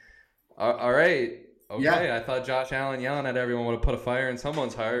like, all right. Okay. Yeah. I thought Josh Allen yelling at everyone would have put a fire in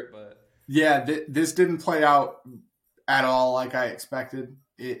someone's heart. But yeah, this didn't play out at all like I expected.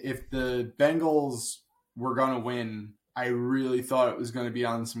 If the Bengals were going to win, I really thought it was going to be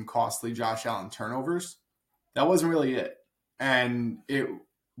on some costly Josh Allen turnovers. That wasn't really it. And it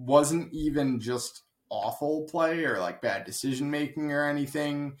wasn't even just awful play or like bad decision making or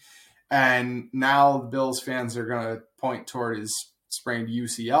anything. And now the Bills fans are going to point toward his sprained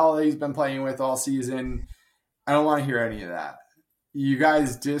UCL that he's been playing with all season. I don't want to hear any of that. You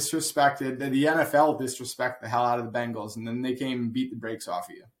guys disrespected, the NFL disrespect the hell out of the Bengals, and then they came and beat the brakes off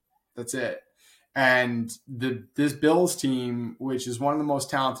of you. That's it. And this Bills team, which is one of the most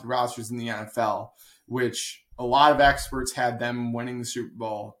talented rosters in the NFL, which a lot of experts had them winning the Super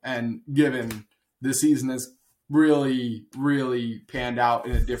Bowl, and given this season has really, really panned out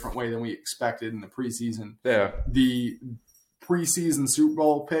in a different way than we expected in the preseason. Yeah. The preseason Super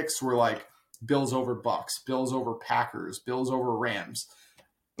Bowl picks were like Bills over Bucks, Bills over Packers, Bills over Rams.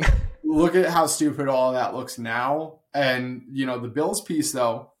 Look at how stupid all that looks now. And, the Bills piece,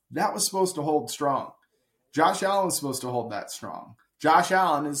 though, that was supposed to hold strong. Josh Allen was supposed to hold that strong. Josh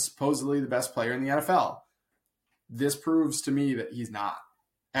Allen is supposedly the best player in the NFL. This proves to me that he's not.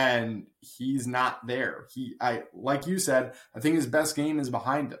 And he's not there. Like you said, I think his best game is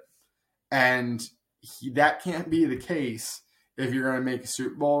behind him. And that can't be the case if you're going to make a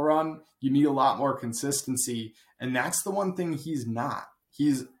Super Bowl run. You need a lot more consistency. And that's the one thing he's not.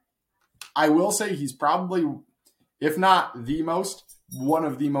 I will say he's probably, if not one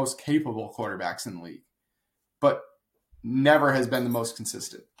of the most capable quarterbacks in the league, but never has been the most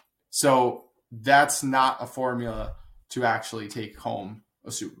consistent. So that's not a formula to actually take home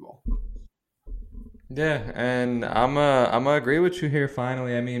a Super Bowl. Yeah, and I'm gonna agree with you here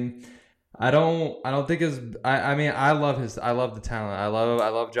finally. I mean, I don't think I love the talent. I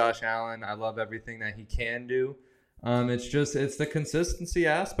love Josh Allen. I love everything that he can do. It's the consistency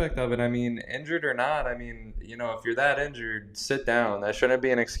aspect of it. I mean, injured or not, I mean, if you're that injured, sit down. That shouldn't be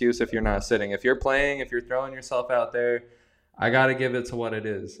an excuse if you're not sitting. If you're playing, if you're throwing yourself out there, I got to give it to what it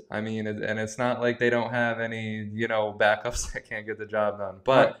is. I mean, and it's not like they don't have any, backups that can't get the job done.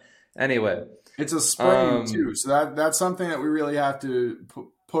 But anyway. It's a sprain too. So that's something that we really have to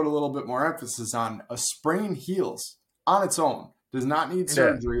put a little bit more emphasis on. A sprain heals on its own. Does not need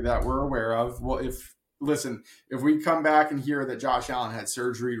surgery that we're aware of. Well, if we come back and hear that Josh Allen had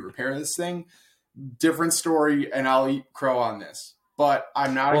surgery to repair this thing, different story, and I'll eat crow on this. But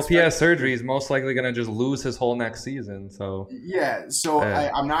I'm not. Well, if he has surgery, he's most likely going to just lose his whole next season. So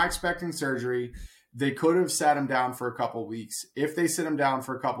I'm not expecting surgery. They could have sat him down for a couple weeks. If they sit him down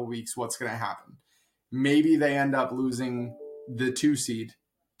for a couple weeks, what's going to happen? Maybe they end up losing the 2 seed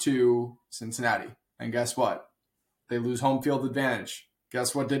to Cincinnati. And guess what? They lose home field advantage.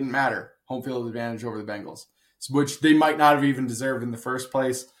 Guess what didn't matter? Home field advantage over the Bengals, which they might not have even deserved in the first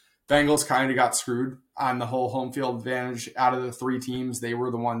place. Bengals kind of got screwed on the whole home field advantage. Out of the 3 teams, they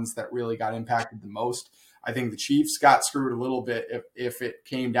were the ones that really got impacted the most. I think the Chiefs got screwed a little bit if it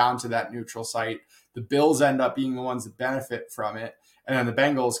came down to that neutral site. The Bills end up being the ones that benefit from it. And then the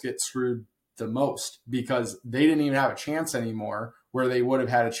Bengals get screwed the most because they didn't even have a chance anymore, where they would have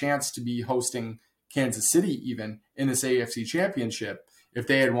had a chance to be hosting Kansas City even in this AFC Championship if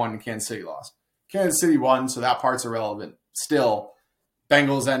they had won and Kansas City lost. Kansas City won, so that part's irrelevant. Still,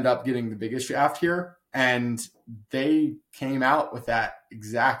 Bengals end up getting the biggest shaft here, and they came out with that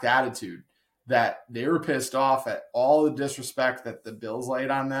exact attitude that they were pissed off at all the disrespect that the Bills laid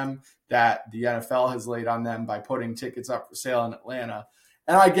on them, that the NFL has laid on them by putting tickets up for sale in Atlanta.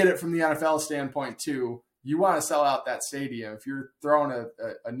 And I get it from the NFL standpoint too. You want to sell out that stadium. If you're throwing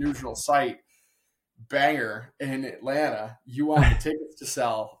a neutral site banger in Atlanta, you want the tickets to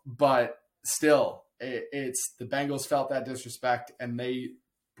sell. But still, it's the Bengals felt that disrespect, and they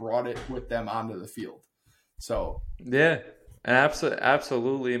brought it with them onto the field. So yeah.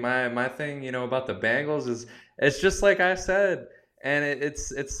 Absolutely. My thing, about the Bengals is it's just like I said, and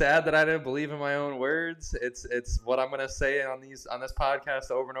it's sad that I didn't believe in my own words. It's what I'm gonna say on this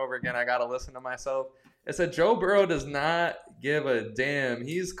podcast over and over again. I gotta listen to myself. It's that Joe Burrow does not give a damn.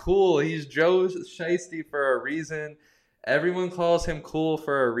 He's cool. He's Joe Shiesty for a reason. Everyone calls him cool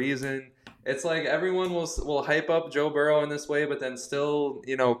for a reason. It's like everyone will hype up Joe Burrow in this way, but then still,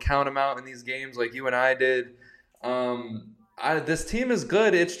 count him out in these games like you and I did. This team is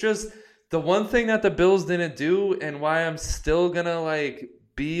good. It's just the one thing that the Bills didn't do, and why I'm still gonna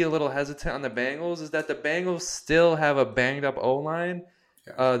be a little hesitant on the Bengals, is that the Bengals still have a banged up O-line.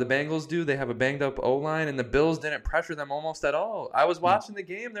 The Bengals do. They have a banged up O-line, and the Bills didn't pressure them almost at all. I was watching the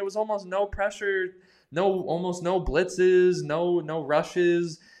game. There was almost no pressure, almost no blitzes, no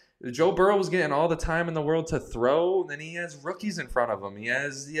rushes. Joe Burrow was getting all the time in the world to throw. Then he has rookies in front of him. He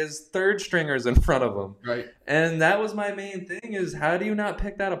has third stringers in front of him. Right. And that was my main thing, is how do you not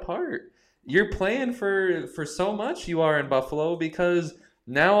pick that apart? You're playing for so much, you are in Buffalo, because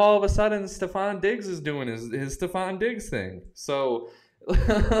now all of a sudden Stephon Diggs is doing his Stephon Diggs thing. So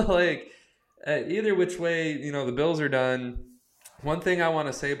either which way, the Bills are done. One thing I want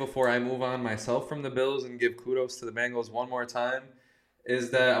to say before I move on myself from the Bills and give kudos to the Bengals one more time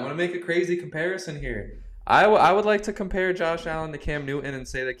is that I'm going to make a crazy comparison here. I would like to compare Josh Allen to Cam Newton and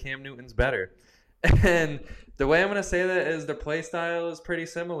say that Cam Newton's better. And the way I'm going to say that is the play style is pretty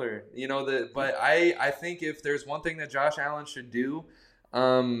similar. But I think if there's one thing that Josh Allen should do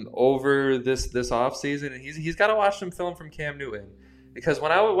over this offseason, and he's got to watch some film from Cam Newton. Because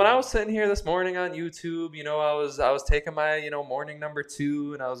when I was sitting here this morning on YouTube, I was taking my morning number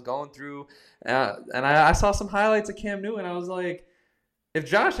 2, and I was going through, and I saw some highlights of Cam Newton. I was like, if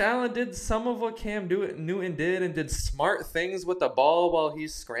Josh Allen did some of what Cam Newton did and did smart things with the ball while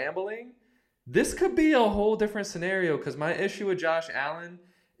he's scrambling, this could be a whole different scenario. Because my issue with Josh Allen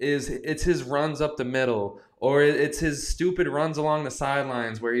is it's his runs up the middle, or it's his stupid runs along the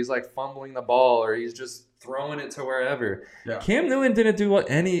sidelines where he's like fumbling the ball, or he's just throwing it to wherever. Yeah. Cam Newton didn't do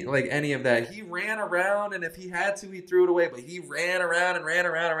any of that. He ran around, and if he had to, he threw it away. But he ran around,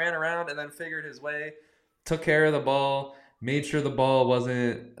 and then figured his way, took care of the ball, made sure the ball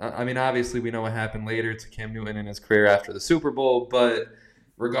wasn't. I mean, obviously, we know what happened later to Cam Newton in his career after the Super Bowl, but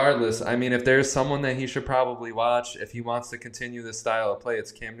regardless, I mean, if there's someone that he should probably watch if he wants to continue this style of play,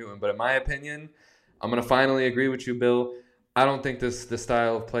 it's Cam Newton. But in my opinion, I'm going to finally agree with you, Bill. I don't think this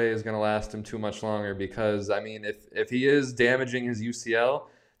style of play is going to last him too much longer because, I mean, if he is damaging his UCL,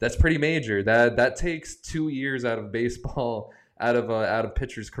 that's pretty major. That takes 2 years out of baseball, out of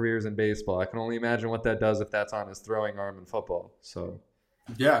pitchers' careers in baseball. I can only imagine what that does if that's on his throwing arm in football. So,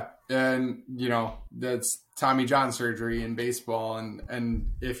 yeah, and that's Tommy John surgery in baseball,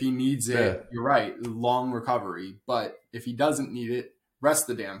 and if he needs it, You're right, long recovery. But if he doesn't need it, rest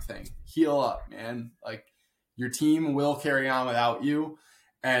the damn thing, heal up, man. Like, your team will carry on without you,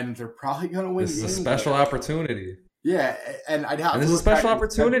 and they're probably going to win. This is a special opportunity. Yeah, and I'd have. And this is a special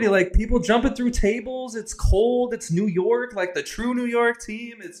opportunity. Like, people jumping through tables. It's cold. It's New York, like the true New York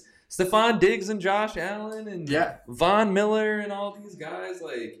team. It's Stephon Diggs and Josh Allen and Von Miller and all these guys.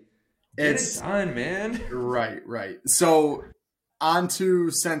 Like, it's done, man. Right. So, on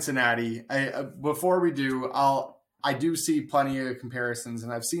to Cincinnati. Before we do, I do see plenty of comparisons,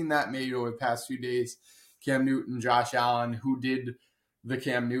 and I've seen that made over the past few days. Cam Newton, Josh Allen, who did the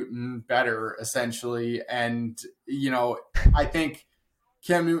Cam Newton better, essentially. And, I think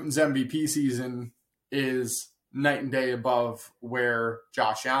Cam Newton's MVP season is night and day above where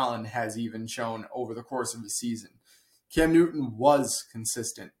Josh Allen has even shown over the course of the season. Cam Newton was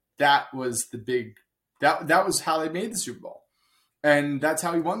consistent. That was that was how they made the Super Bowl. And that's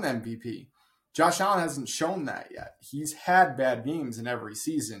how he won the MVP. Josh Allen hasn't shown that yet. He's had bad games in every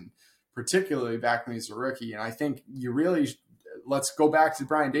season, particularly back when he's a rookie. And I think let's go back to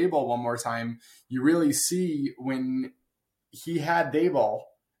Brian Daboll one more time. You really see when he had Daboll,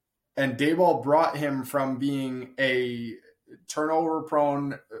 and Daboll brought him from being a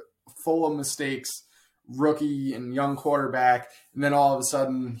turnover-prone, full of mistakes, rookie and young quarterback, and then all of a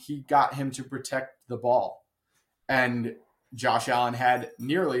sudden he got him to protect the ball. And Josh Allen had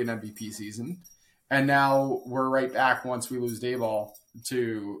nearly an MVP season, and now we're right back once we lose Daboll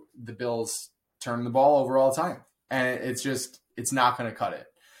to the Bills turning the ball over all the time. And it's not going to cut it.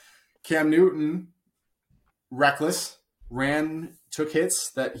 Cam Newton, reckless, took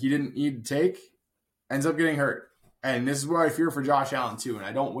hits that he didn't need to take, ends up getting hurt. And this is what I fear for Josh Allen too. And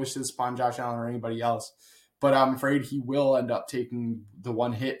I don't wish this upon Josh Allen or anybody else, but I'm afraid he will end up taking the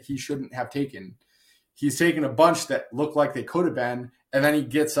one hit he shouldn't have taken. He's taken a bunch that looked like they could have been, and then he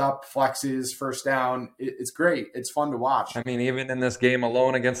gets up, flexes, first down. It's great. It's fun to watch. I mean, even in this game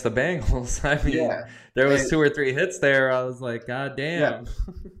alone against the Bengals, there was 2 or 3 hits there. I was like, God damn. Yeah.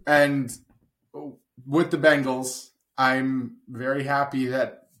 And with the Bengals, I'm very happy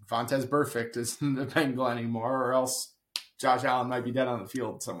that Vontaze Burfict isn't a Bengal anymore, or else Josh Allen might be dead on the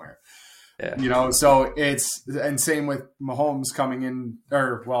field somewhere. Yeah. So and same with Mahomes coming in,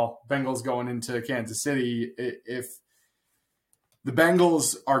 Bengals going into Kansas City. If the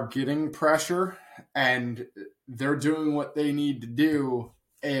Bengals are getting pressure and they're doing what they need to do,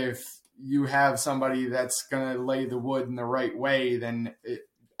 if you have somebody that's going to lay the wood in the right way, then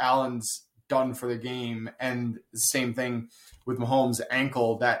Allen's done for the game. And same thing with Mahomes'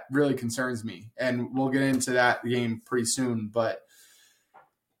 ankle. That really concerns me. And we'll get into that game pretty soon. But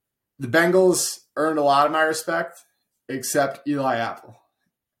the Bengals earned a lot of my respect, except Eli Apple.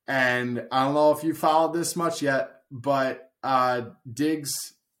 And I don't know if you followed this much yet, but Diggs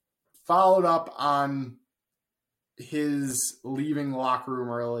followed up on his leaving the locker room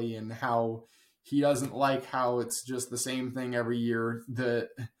early and how he doesn't like how it's just the same thing every year.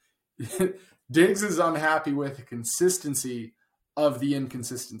 Diggs is unhappy with the consistency of the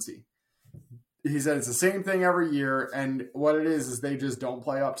inconsistency. He said it's the same thing every year, and what it is they just don't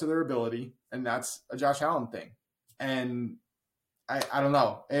play up to their ability, and that's a Josh Allen thing. And I don't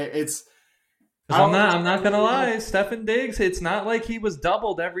know. I'm not gonna lie, Stefon Diggs. It's not like he was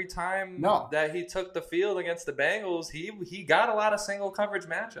doubled every time that he took the field against the Bengals. He got a lot of single coverage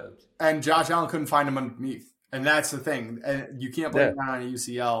matchups, and Josh Allen couldn't find him underneath. And that's the thing. And you can't blame that on a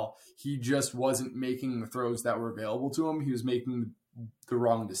UCL. He just wasn't making the throws that were available to him. He was making the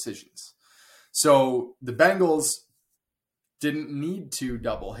wrong decisions. So the Bengals didn't need to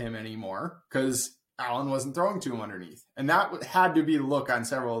double him anymore because Allen wasn't throwing to him underneath. And that had to be the look on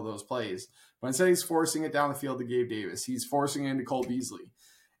several of those plays. But instead he's forcing it down the field to Gabe Davis. He's forcing it into Cole Beasley.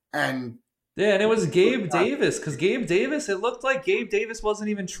 And it was Gabe Davis, because Gabe Davis, it looked like Gabe Davis wasn't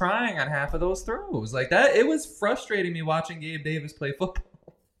even trying on half of those throws. Like that, it was frustrating me watching Gabe Davis play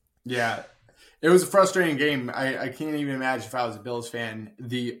football. Yeah, it was a frustrating game. I can't even imagine if I was a Bills fan.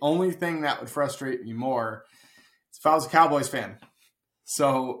 The only thing that would frustrate me more is if I was a Cowboys fan.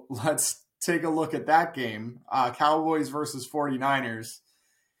 So let's take a look at that game. Cowboys versus 49ers.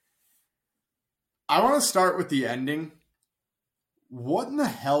 I want to start with the ending. What in the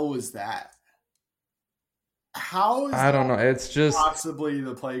hell was that? How is I don't know. It's just possibly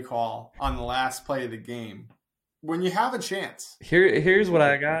the play call on the last play of the game when you have a chance? Here's what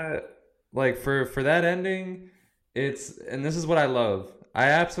I got. Like for that ending, and this is what I love. I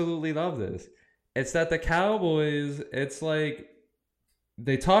absolutely love this. It's that the Cowboys, it's like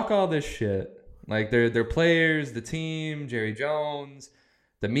they talk all this shit. Like their players, the team, Jerry Jones,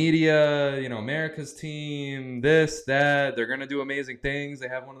 the media, America's team, this, that, they're going to do amazing things. They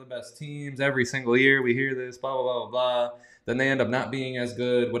have one of the best teams every single year. We hear this, blah, blah, blah, blah. Then they end up not being as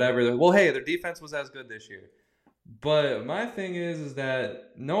good, whatever. Well, hey, their defense was as good this year. But my thing is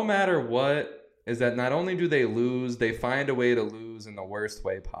that no matter what, is that not only do they lose, they find a way to lose in the worst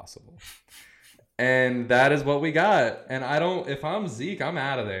way possible. And that is what we got. And if I'm Zeke, I'm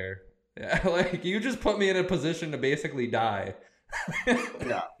out of there. Yeah, like, you just put me in a position to basically die.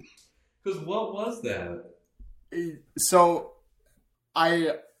 Yeah. Because what was that? So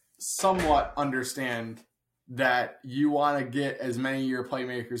I somewhat understand that you want to get as many of your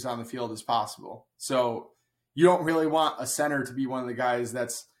playmakers on the field as possible. So you don't really want a center to be one of the guys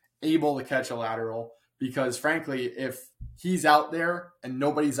that's able to catch a lateral, because frankly, if he's out there and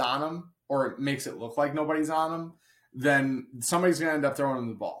nobody's on him, or it makes it look like nobody's on him, then somebody's going to end up throwing him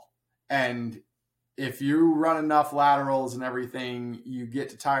the ball. And if you run enough laterals and everything, you get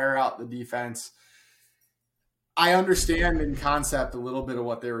to tire out the defense. I understand in concept a little bit of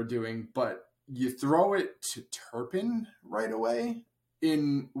what they were doing, but you throw it to Turpin right away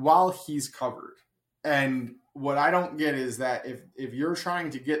while he's covered. And what I don't get is that if you're trying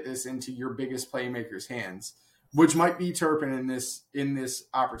to get this into your biggest playmaker's hands, which might be Turpin in this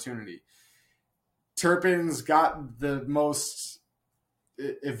opportunity, Turpin's got the most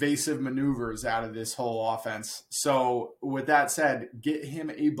evasive maneuvers out of this whole offense. So with that said, get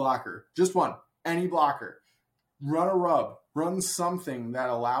him a blocker, just one, any blocker, run a rub, run something that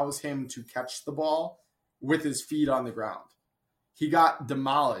allows him to catch the ball with his feet on the ground. He got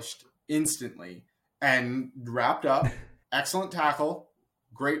demolished instantly and wrapped up. Excellent tackle.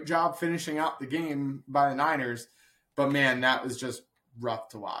 Great job finishing out the game by the Niners. But man, that was just rough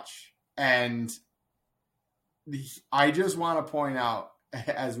to watch. And I just want to point out,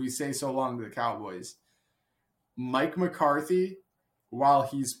 as we say so long to the Cowboys, Mike McCarthy, while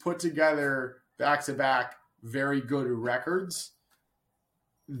he's put together back-to-back very good records,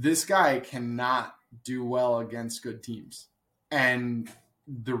 this guy cannot do well against good teams. And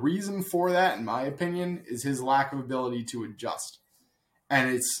the reason for that, in my opinion, is his lack of ability to adjust.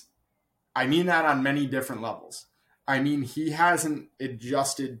 And I mean that on many different levels. I mean, he hasn't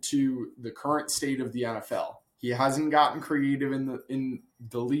adjusted to the current state of the NFL. He hasn't gotten creative in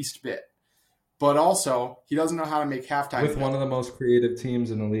the least bit. But also, he doesn't know how to make halftime. With one of the most creative teams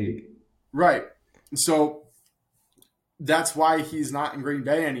in the league. Right. So that's why he's not in Green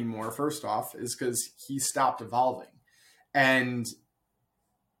Bay anymore, first off, is because he stopped evolving. And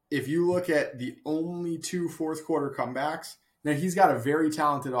if you look at the only two fourth quarter comebacks, now he's got a very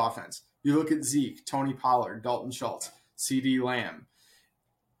talented offense. You look at Zeke, Tony Pollard, Dalton Schultz, CeeDee Lamb.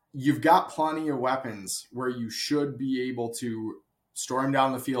 You've got plenty of weapons where you should be able to storm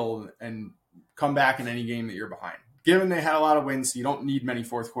down the field and come back in any game that you're behind. Given they had a lot of wins, you don't need many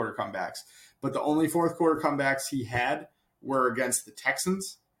fourth quarter comebacks. But the only fourth quarter comebacks he had were against the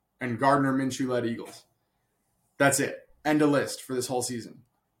Texans and Gardner Minshew-led Eagles. That's it. End of list for this whole season.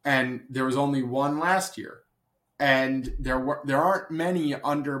 And there was only one last year. And there aren't many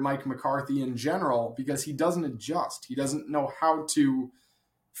under Mike McCarthy in general because he doesn't adjust. He doesn't know how to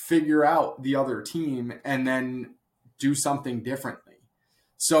figure out the other team and then do something differently.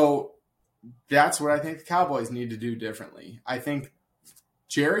 So that's what I think the Cowboys need to do differently. I think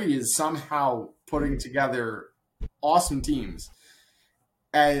Jerry is somehow putting together awesome teams.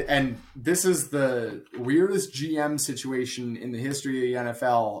 And this is the weirdest GM situation in the history of the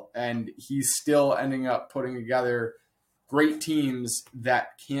NFL, and he's still ending up putting together great teams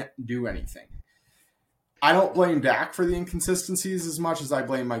that can't do anything. I don't blame Dak for the inconsistencies as much as I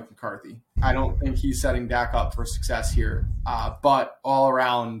blame Mike McCarthy. I don't think he's setting Dak up for success here. But all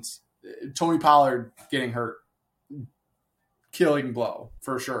around, Tony Pollard getting hurt, killing blow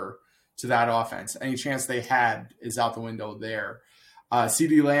for sure to that offense. Any chance they had is out the window there.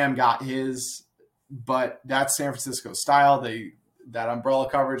 CeeDee Lamb got his, but that's San Francisco style. That umbrella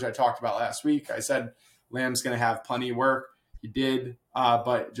coverage I talked about last week. I said Lamb's going to have plenty of work. He did,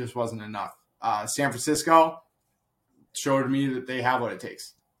 but it just wasn't enough. San Francisco showed me that they have what it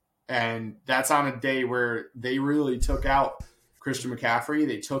takes. And that's on a day where they really took out Christian McCaffrey.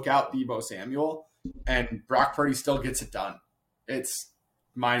 They took out Deebo Samuel, and Brock Purdy still gets it done. It's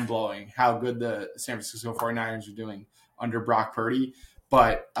mind-blowing how good the San Francisco 49ers are doing under Brock Purdy.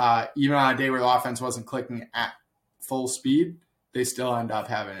 But even on a day where the offense wasn't clicking at full speed, they still end up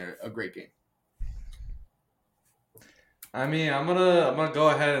having a great game. I mean, I'm gonna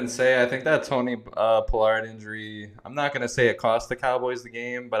go ahead and say I think that Tony Pollard injury. I'm not gonna say it cost the Cowboys the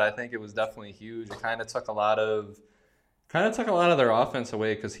game, but I think it was definitely huge. It kind of took a lot of their offense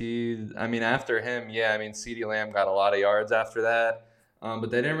away because after him, CeeDee Lamb got a lot of yards after that,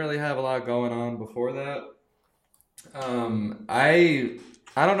 but they didn't really have a lot going on before that. I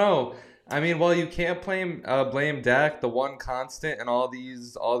don't know. I mean, while you can't blame Dak, the one constant in all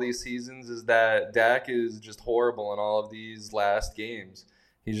these seasons is that Dak is just horrible in all of these last games.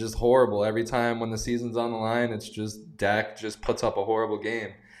 He's just horrible. Every time when the season's on the line, it's just Dak just puts up a horrible game.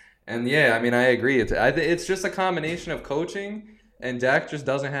 And yeah, I mean, I agree. It's just a combination of coaching, and Dak just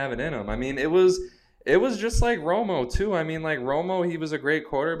doesn't have it in him. I mean, it was just like Romo too. I mean, like Romo, he was a great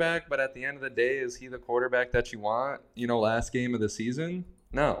quarterback, but at the end of the day, is he the quarterback that you want? Last game of the season?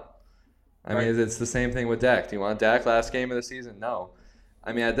 No. I mean, it's the same thing with Dak. Do you want Dak last game of the season? No.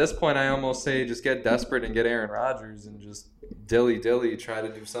 I mean, at this point, I almost say just get desperate and get Aaron Rodgers and just dilly try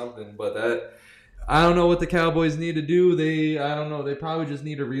to do something. But I don't know what the Cowboys need to do. I don't know. They probably just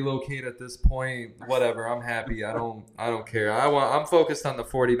need to relocate at this point. Whatever. I'm happy. I don't care. I'm focused on the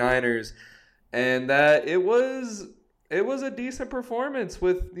 49ers, and that it was a decent performance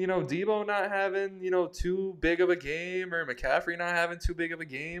with Deebo not having too big of a game or McCaffrey not having too big of a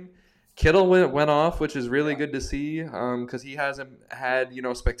game. Kittle went off, which is really good to see because he hasn't had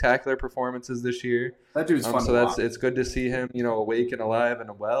spectacular performances this year. That dude's fun. So it's good to see him awake and alive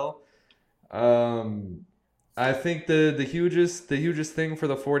and well. I think the hugest thing for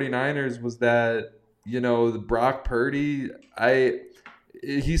the 49ers was that Brock Purdy,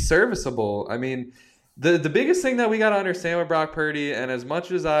 he's serviceable. I mean, the biggest thing that we got to understand with Brock Purdy, and as much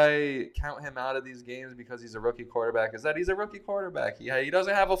as I count him out of these games because he's a rookie quarterback, is that he's a rookie quarterback. He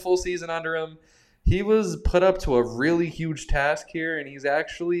doesn't have a full season under him. He was put up to a really huge task here, and he's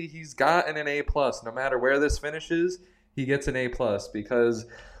gotten an A+. No matter where this finishes, he gets an A+, because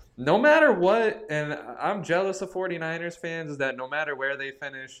no matter what, and I'm jealous of 49ers fans, is that no matter where they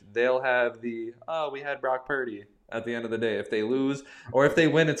finish, they'll have we had Brock Purdy at the end of the day. If they lose or if they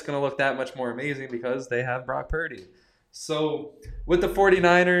win, it's going to look that much more amazing because they have Brock Purdy. So with the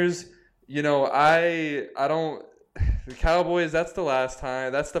 49ers, I don't – the Cowboys, that's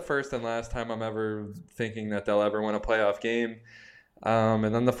the first and last time I'm ever thinking that they'll ever win a playoff game.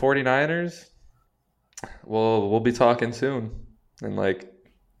 And then the 49ers, we'll be talking soon in like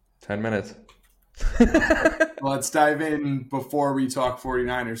 10 minutes. Let's dive in before we talk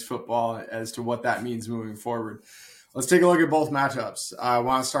 49ers football as to what that means moving forward. Let's take a look at both matchups. I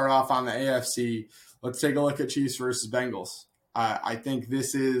want to start off on the AFC. Let's take a look at Chiefs versus Bengals. I think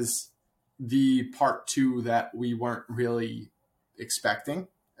this is the part two that we weren't really expecting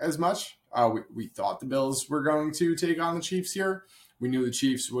as much. We thought the Bills were going to take on the Chiefs here. We knew the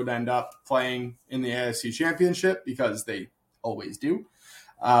Chiefs would end up playing in the AFC Championship because they always do.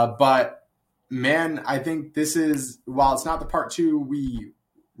 But man, I think this is, while it's not the part two we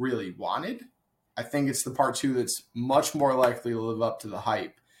really wanted, I think it's the part two that's much more likely to live up to the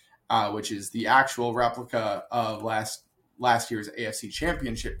hype, which is the actual replica of last year's AFC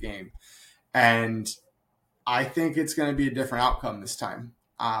Championship game. And I think it's going to be a different outcome this time.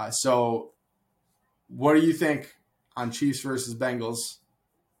 So what do you think on Chiefs versus Bengals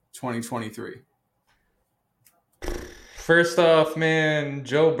 2023? First off, man,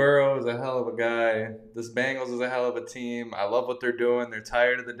 Joe Burrow is a hell of a guy. This Bengals is a hell of a team. I love what they're doing. They're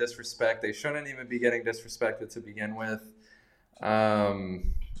tired of the disrespect. They shouldn't even be getting disrespected to begin with.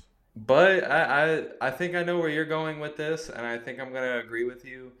 But I think I know where you're going with this, and I think I'm going to agree with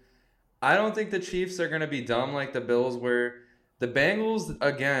you. I don't think the Chiefs are going to be dumb like the Bills were. The Bengals,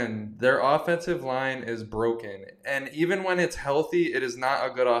 again, their offensive line is broken. And even when it's healthy, it is not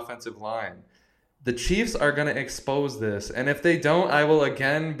a good offensive line. The Chiefs are going to expose this. And if they don't, I will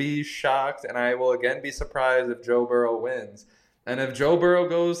again be shocked and I will again be surprised if Joe Burrow wins. And if Joe Burrow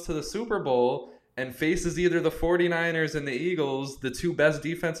goes to the Super Bowl and faces either the 49ers and the Eagles, the two best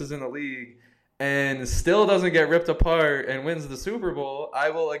defenses in the league, and still doesn't get ripped apart and wins the Super Bowl,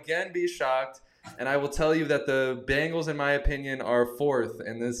 I will again be shocked. And I will tell you that the Bengals, in my opinion, are fourth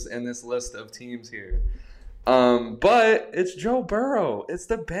in this list of teams here. But it's Joe Burrow. It's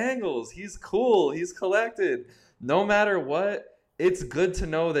the Bengals. He's cool. He's collected. No matter what, it's good to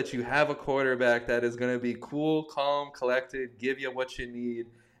know that you have a quarterback that is going to be cool, calm, collected, give you what you need,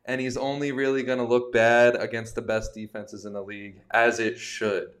 and he's only really going to look bad against the best defenses in the league, as it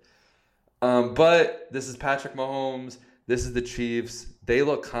should. But this is Patrick Mahomes. This is the Chiefs. They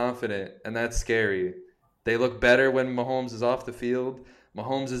look confident, and that's scary. They look better when Mahomes is off the field.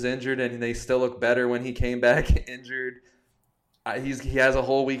 Mahomes is injured, and they still look better when he came back injured. He has a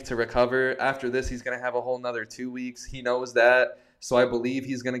whole week to recover. After this, he's going to have a whole nother 2 weeks. He knows that. So I believe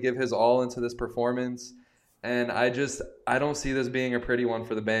he's going to give his all into this performance. And I don't see this being a pretty one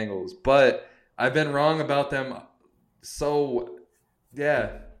for the Bengals. But I've been wrong about them. So, yeah.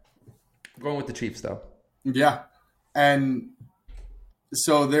 I'm going with the Chiefs, though. Yeah. And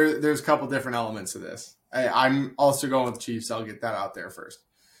so there's a couple different elements of this. I'm also going with the Chiefs. I'll get that out there first.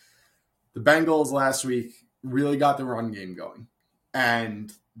 The Bengals last week really got the run game going.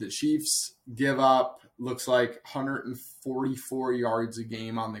 And the Chiefs give up, looks like, 144 yards a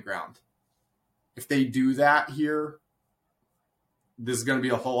game on the ground. If they do that here, this is going to be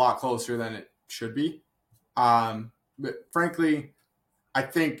a whole lot closer than it should be. But frankly, I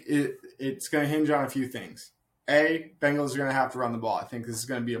think it's going to hinge on a few things. Bengals are going to have to run the ball. I think this is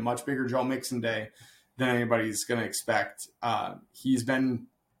going to be a much bigger Joe Mixon day than anybody's going to expect. He's been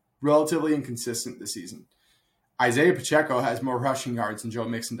relatively inconsistent this season. Isaiah Pacheco has more rushing yards than Joe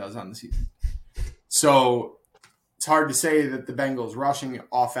Mixon does on the season. So it's hard to say that the Bengals' rushing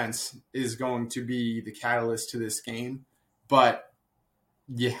offense is going to be the catalyst to this game, but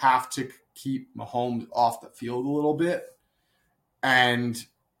you have to keep Mahomes off the field a little bit. And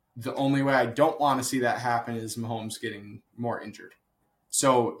the only way I don't want to see that happen is Mahomes getting more injured.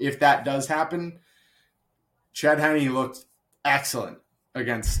 So if that does happen, Chad Henne looked excellent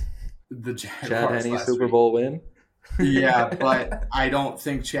against the Jaguars. Chad Henne Super Bowl win? Yeah, but I don't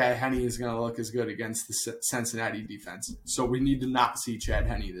think Chad Henne is going to look as good against the Cincinnati defense. So we need to not see Chad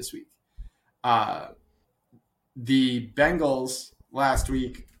Henne this week. The Bengals last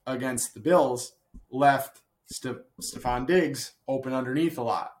week against the Bills left Stephon Diggs open underneath a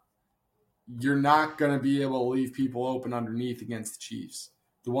lot. You're not going to be able to leave people open underneath against the Chiefs.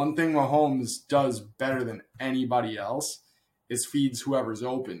 The one thing Mahomes does better than anybody else is feeds whoever's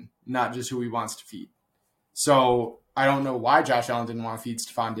open, not just who he wants to feed. So I don't know why Josh Allen didn't want to feed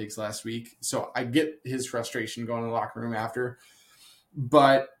Stephon Diggs last week. So I get his frustration going to the locker room after.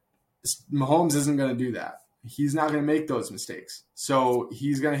 But Mahomes isn't going to do that. He's not going to make those mistakes. So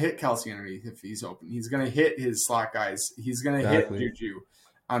he's going to hit Kelsey underneath if he's open. He's going to hit his slot guys. He's going to hit Juju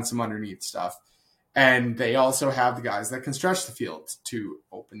on some underneath stuff. And they also have the guys that can stretch the field to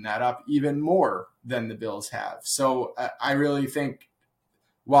open that up even more than the Bills have. So I really think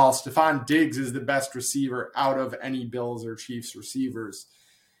while Stephon Diggs is the best receiver out of any Bills or Chiefs receivers,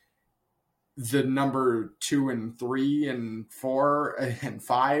 the number 2 and 3 and 4 and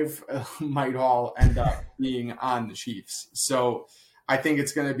 5 might all end up being on the Chiefs. So I think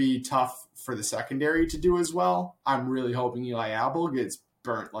it's going to be tough for the secondary to do as well. I'm really hoping Eli Apple gets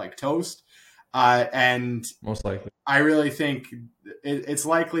burnt like toast. And most likely, I really think it's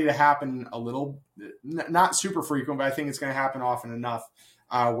likely to happen a little, not super frequent, but I think it's going to happen often enough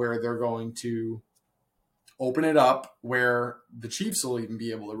where they're going to open it up where the Chiefs will even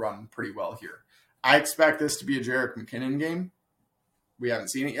be able to run pretty well here. I expect this to be a Jerick McKinnon game. We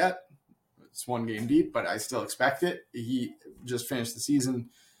haven't seen it yet. It's one game deep, but I still expect it. He just finished the season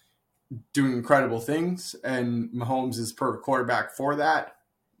doing incredible things, and Mahomes is perfect quarterback for that.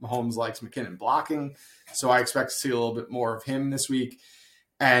 Mahomes likes McKinnon blocking, so I expect to see a little bit more of him this week.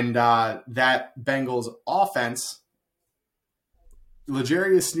 And that Bengals offense,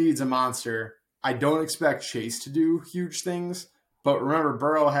 L'Jarius Sneed's a monster. I don't expect Chase to do huge things, but remember,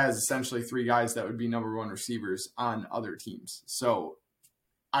 Burrow has essentially 3 guys that would be number 1 receivers on other teams. So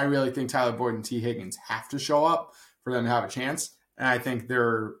I really think Tyler Boyd and T. Higgins have to show up for them to have a chance, and I think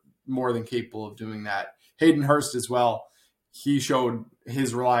they're more than capable of doing that. Hayden Hurst as well. He showed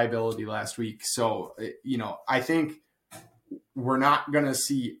his reliability last week. So, I think we're not going to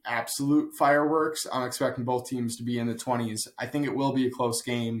see absolute fireworks. I'm expecting both teams to be in the 20s. I think it will be a close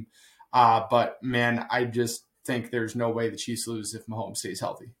game. But, man, I just think there's no way the Chiefs lose if Mahomes stays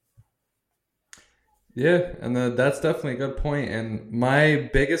healthy. Yeah, and that's definitely a good point. And my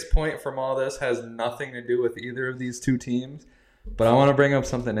biggest point from all this has nothing to do with either of these two teams, but I want to bring up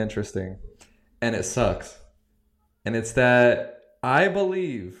something interesting, and it sucks. And it's that I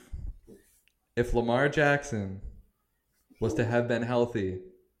believe if Lamar Jackson was to have been healthy,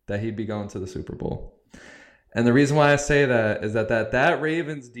 that he'd be going to the Super Bowl. And the reason why I say that is that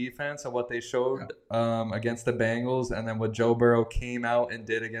Ravens defense and what they Yeah. showed against the Bengals, and then what Joe Burrow came out and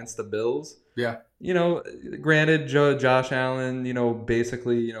did against the Bills. Yeah. You know, granted, Josh Allen,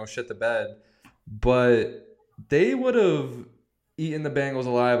 basically, shit the bed, but they would have eaten the Bengals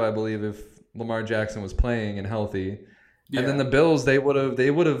alive, I believe, if Lamar Jackson was playing and healthy. And then Yeah. the Bills, they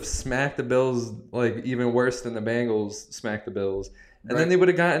would have smacked the Bills like even worse than the Bengals smacked the Bills. And then Right. they would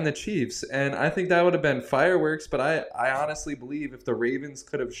have gotten the Chiefs. And I think that would have been fireworks, but I honestly believe if the Ravens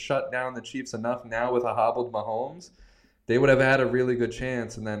could have shut down the Chiefs enough now with a hobbled Mahomes, they would have had a really good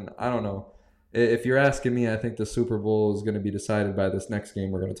chance. And then I don't know. If you're asking me, I think the Super Bowl is going to be decided by this next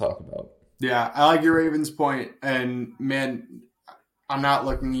game we're going to talk about. Yeah. I like your Ravens point. And man, I'm not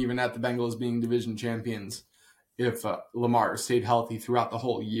looking even at the Bengals being division champions if Lamar stayed healthy throughout the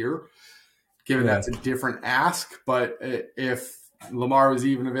whole year, given Yeah. that's a different ask. But if Lamar was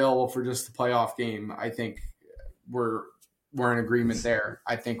even available for just the playoff game, I think we're we're in agreement there.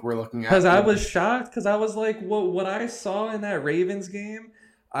 I think we're looking Because at I was shocked because I was like, what I saw in that Ravens game,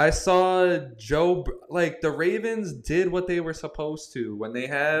 I saw like the Ravens did what they were supposed to. When they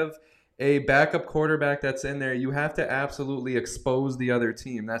have a backup quarterback that's in there, you have to absolutely expose the other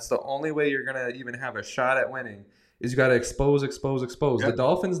team. That's the only way you're going to even have a shot at winning is you got to expose, expose, expose. The Yep.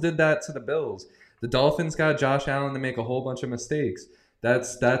 Dolphins did that to the Bills. The Dolphins got Josh Allen to make a whole bunch of mistakes.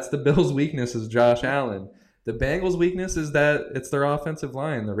 That's the Bills' weakness is Josh Allen. The Bengals' weakness is that it's their offensive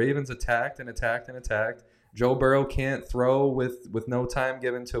line. The Ravens attacked and attacked and attacked. Joe Burrow can't throw with no time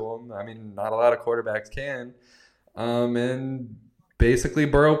given to him. I mean, not a lot of quarterbacks can. And basically,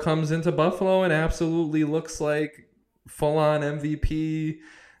 Burrow comes into Buffalo and absolutely looks like full on MVP,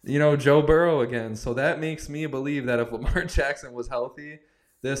 Joe Burrow again. So that makes me believe that if Lamar Jackson was healthy,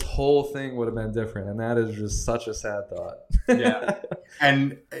 this whole thing would have been different. And that is just such a sad Yeah. thought.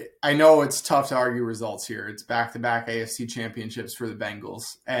 And I know it's tough to argue results here. It's back-to-back AFC championships for the Bengals.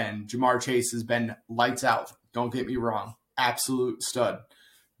 And Jamar Chase has been lights out. Don't get me wrong. Absolute stud.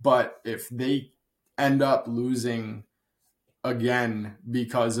 But if they end up losing again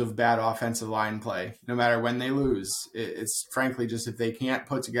because of bad offensive line play, no matter when they lose, it's frankly just if they can't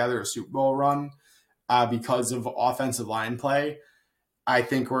put together a Super Bowl run because of offensive line play, I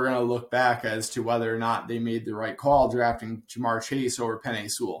think we're going to look back as to whether or not they made the right call drafting Jamar Chase over Penei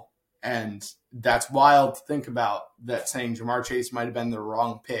Sewell. And that's wild to think about, that saying Jamar Chase might have been the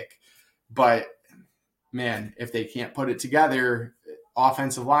wrong pick. But man, if they can't put it together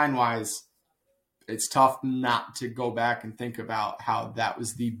offensive line wise, it's tough not to go back and think about how that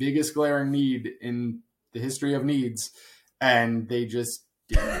was the biggest glaring need in the history of needs. And they just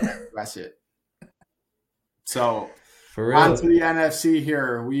didn't address it. So For real. on to the NFC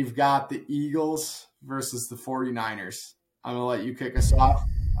here. We've got the Eagles versus the 49ers. I'm going to let you kick us off.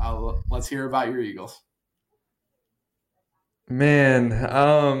 Let's hear about your Eagles.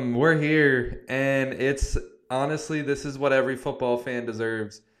 Man, we're here, and it's honestly, this is what every football fan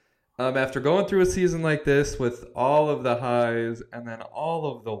deserves. After going through a season like this with all of the highs and then all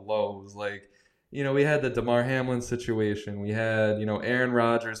of the lows, like, we had the DeMar Hamlin situation. We had, Aaron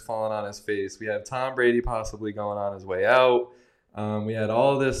Rodgers falling on his face. We had Tom Brady possibly going on his way out. We had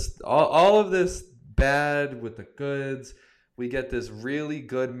all of this bad with the goods. We get this really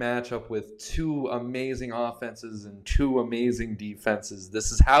good matchup with two amazing offenses and two amazing defenses.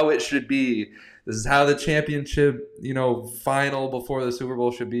 This is how it should be. This is how the championship, final before the Super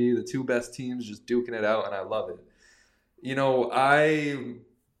Bowl should be. The two best teams just duking it out, and I love it.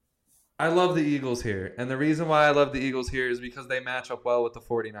 I love the Eagles here. And the reason why I love the Eagles here is because they match up well with the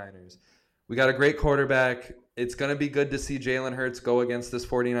 49ers. We got a great quarterback. It's going to be good to see Jalen Hurts go against this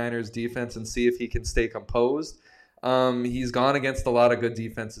 49ers defense and see if he can stay composed. He's gone against a lot of good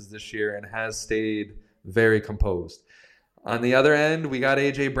defenses this year and has stayed very composed. On the other end, we got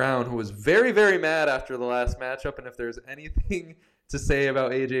A.J. Brown, who was very, very mad after the last matchup. And if there's anything to say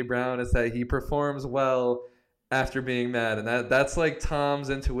about A.J. Brown, it's that he performs well after being mad. And that's like Tom's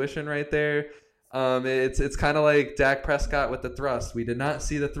intuition right there. It's kind of like Dak Prescott with the thrust. We did not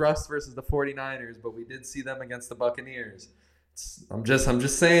see the thrust versus the 49ers, but we did see them against the Buccaneers. I'm just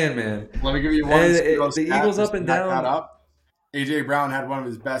saying, man. Let me give you one. The Eagles up and down. Up. A.J. Brown had one of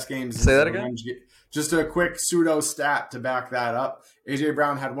his best games. Say that again? Just a quick pseudo stat to back that up. A.J.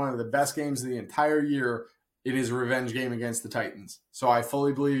 Brown had one of the best games of the entire year in his revenge game against the Titans. So I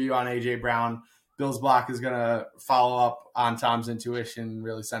fully believe you on A.J. Brown. Bill's block is going to follow up on Tom's intuition,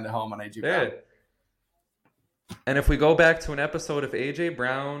 really send it home on A.J. Brown. Yeah. And if we go back to an episode, if A.J.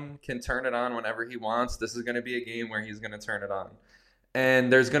 Brown can turn it on whenever he wants, this is going to be a game where he's going to turn it on.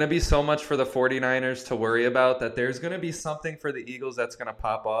 And there's going to be so much for the 49ers to worry about that there's going to be something for the Eagles that's going to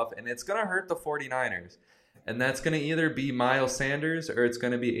pop off, and it's going to hurt the 49ers. And that's going to either be Miles Sanders or it's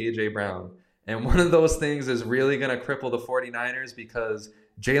going to be A.J. Brown. And one of those things is really going to cripple the 49ers because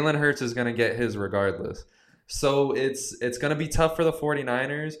Jalen Hurts is going to get his regardless. So it's going to be tough for the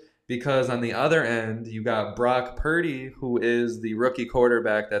 49ers because on the other end, you got Brock Purdy, who is the rookie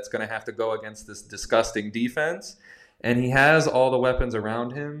quarterback that's going to have to go against this disgusting defense. And he has all the weapons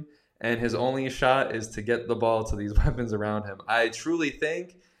around him, and his only shot is to get the ball to these weapons around him. I truly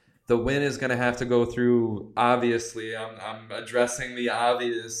think the win is going to have to go through, obviously, I'm addressing the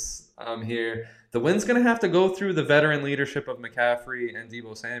obvious here. The win's going to have to go through the veteran leadership of McCaffrey and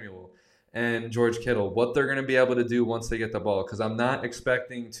Deebo Samuel and George Kittle, what they're going to be able to do once they get the ball. Because I'm not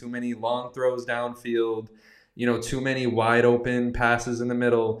expecting too many long throws downfield, too many wide open passes in the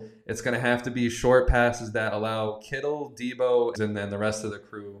middle. It's going to have to be short passes that allow Kittle, Deebo, and then the rest of the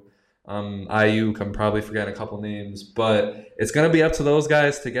crew. Ayuk, I'm probably forgetting a couple names, but it's going to be up to those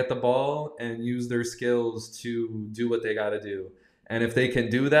guys to get the ball and use their skills to do what they got to do. And if they can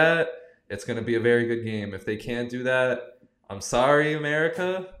do that, it's going to be a very good game. If they can't do that, I'm sorry,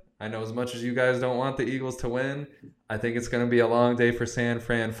 America. I know as much as you guys don't want the Eagles to win, I think it's going to be a long day for San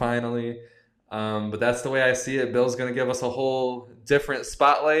Fran finally. But that's the way I see it. Bill's going to give us a whole different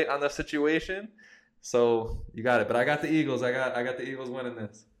spotlight on the situation. So you got it. But I got the Eagles. I got the Eagles winning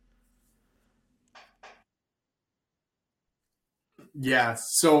this. Yeah,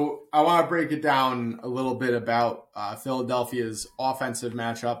 so I want to break it down a little bit about Philadelphia's offensive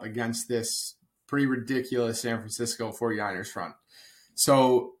matchup against this pretty ridiculous San Francisco 49ers front.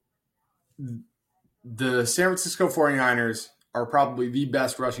 So the San Francisco 49ers are probably the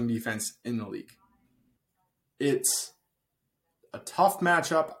best rushing defense in the league. It's a tough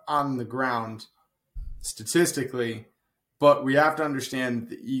matchup on the ground statistically, but we have to understand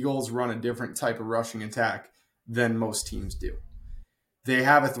the Eagles run a different type of rushing attack than most teams do. They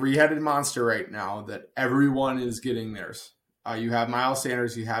have a three-headed monster right now that everyone is getting theirs. You have Miles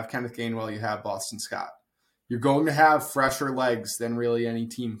Sanders, you have Kenneth Gainwell, you have Boston Scott. You're going to have fresher legs than really any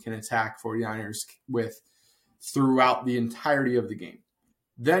team can attack 49ers with throughout the entirety of the game.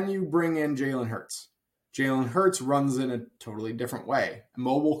 Then you bring in Jalen Hurts. Jalen Hurts runs in a totally different way.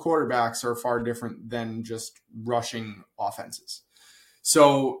 Mobile quarterbacks are far different than just rushing offenses.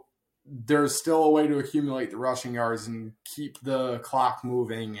 So there's still a way to accumulate the rushing yards and keep the clock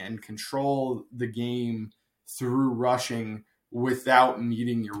moving and control the game through rushing without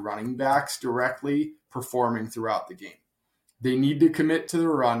needing your running backs directly performing throughout the game. They need to commit to the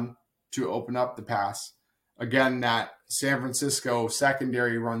run to open up the pass. Again, that San Francisco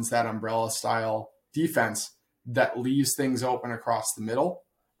secondary runs that umbrella style defense that leaves things open across the middle.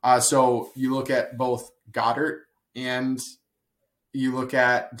 So you look at both Goddard and you look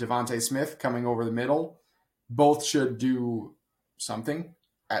at Devontae Smith coming over the middle. Both should do something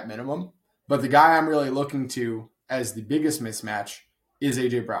at minimum. But the guy I'm really looking to as the biggest mismatch is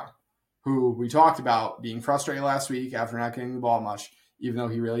A.J. Brown, who we talked about being frustrated last week after not getting the ball much, even though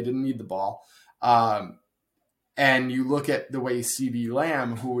he really didn't need the ball. And you look at the way CeeDee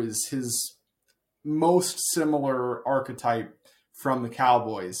Lamb, who is his most similar archetype from the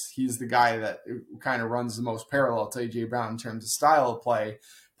Cowboys. He's the guy that kind of runs the most parallel to A.J. Brown in terms of style of play,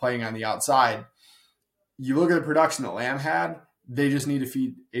 playing on the outside. You look at the production that Lamb had, they just need to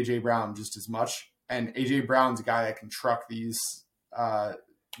feed A.J. Brown just as much. And A.J. Brown's a guy that can truck these San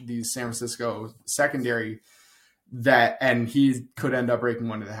Francisco secondary and he could end up breaking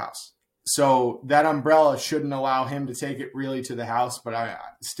one to the house. So that umbrella shouldn't allow him to take it really to the house, but I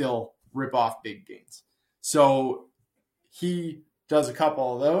still rip off big gains. So he does a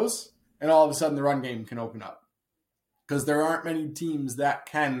couple of those, and all of a sudden the run game can open up. Because there aren't many teams that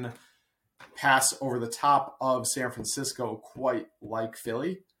can pass over the top of San Francisco quite like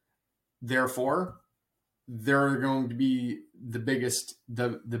Philly. Therefore, they're going to be the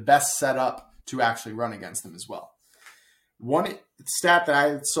best setup to actually run against them as well. One stat that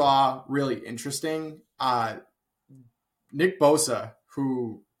I saw really interesting, Nick Bosa,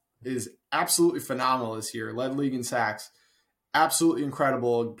 who is absolutely phenomenal this year, led league in sacks, absolutely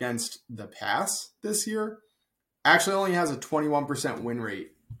incredible against the pass this year, actually only has a 21% win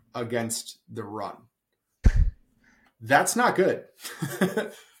rate against the run. That's not good.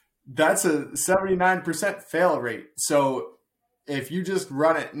 That's a 79% fail rate. So if you just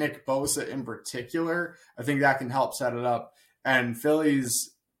run at Nick Bosa in particular, I think that can help set it up. And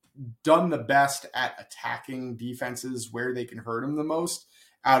Philly's done the best at attacking defenses where they can hurt them the most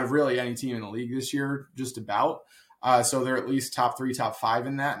out of really any team in the league this year, just about. So they're at least top 3, top 5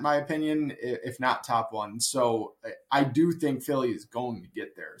 in that, in my opinion, if not top 1. So I do think Philly is going to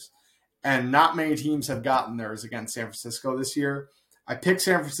get theirs. And not many teams have gotten theirs against San Francisco this year. I picked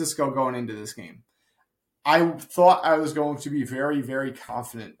San Francisco going into this game. I thought I was going to be very, very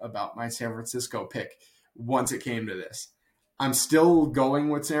confident about my San Francisco pick once it came to this. I'm still going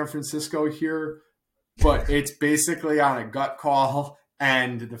with San Francisco here, but it's basically on a gut call,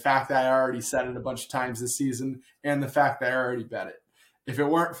 and the fact that I already said it a bunch of times this season, and the fact that I already bet it. If it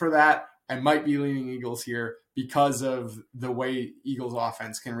weren't for that, I might be leaning Eagles here because of the way Eagles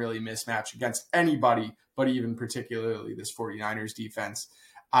offense can really mismatch against anybody, but even particularly this 49ers defense.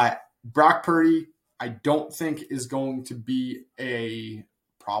 Brock Purdy, I don't think is going to be a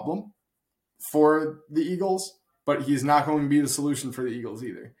problem for the Eagles, but he's not going to be the solution for the Eagles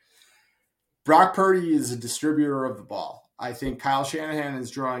either. Brock Purdy is a distributor of the ball. I think Kyle Shanahan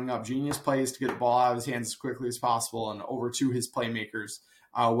is drawing up genius plays to get the ball out of his hands as quickly as possible and over to his playmakers,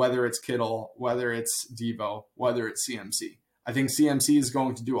 whether it's Kittle, whether it's Devo, whether it's CMC. I think CMC is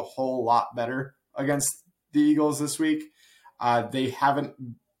going to do a whole lot better against the Eagles this week. They haven't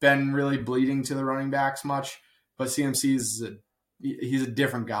been really bleeding to the running backs much, but CMC he's a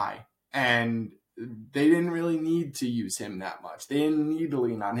different guy, and they didn't really need to use him that much. They didn't need to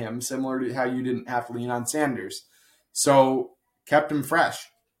lean on him, similar to how you didn't have to lean on Sanders. So kept him fresh,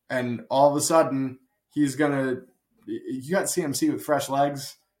 and all of a sudden you got CMC with fresh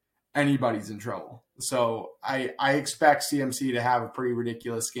legs, anybody's in trouble. So I expect CMC to have a pretty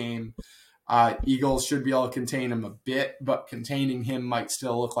ridiculous game. Eagles should be able to contain him a bit, but containing him might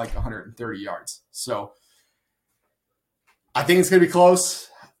still look like 130 yards. So I think it's going to be close,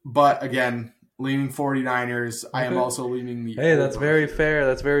 but again, leaning 49ers. I am also leaning the Hey, that's very fair.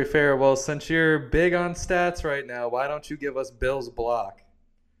 That's very fair. Well, since you're big on stats right now, why don't you give us Bill's block?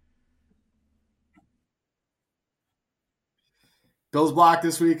 Bill's block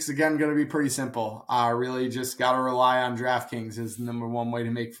this week is, again, going to be pretty simple. Really just got to rely on DraftKings as the number one way to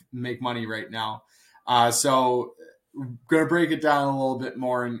make money right now. So going to break it down a little bit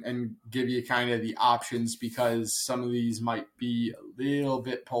more and give you kind of the options because some of these might be a little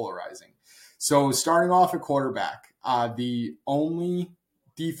bit polarizing. So starting off at quarterback, the only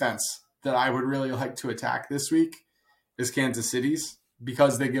defense that I would really like to attack this week is Kansas City's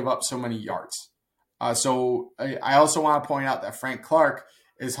because they give up so many yards. So I also want to point out that Frank Clark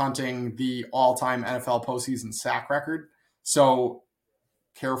is hunting the all-time NFL postseason sack record. So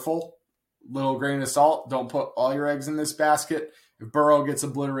careful, little grain of salt. Don't put all your eggs in this basket. If Burrow gets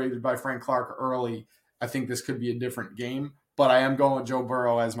obliterated by Frank Clark early, I think this could be a different game. But I am going with Joe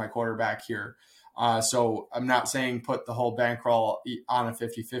Burrow as my quarterback here. So I'm not saying put the whole bankroll on a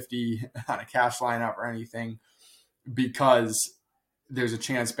 50-50 on a cash lineup or anything because there's a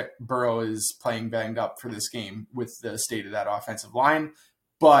chance Burrow is playing banged up for this game with the state of that offensive line.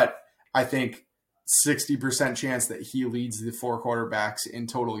 But I think 60% chance that he leads the 4 quarterbacks in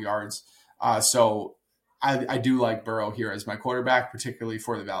total yards. So I do like Burrow here as my quarterback, particularly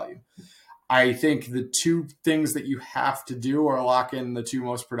for the value. I think the 2 things that you have to do are lock in the 2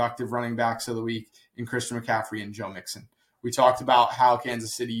 most productive running backs of the week in Christian McCaffrey and Joe Mixon. We talked about how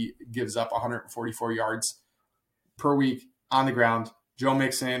Kansas City gives up 144 yards per week on the ground. Joe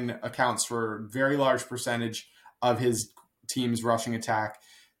Mixon accounts for a very large percentage of his team's rushing attack.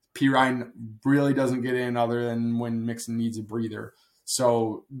 P. Ryan really doesn't get in other than when Mixon needs a breather.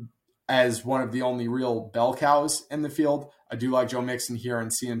 So as one of the only real bell cows in the field, I do like Joe Mixon here,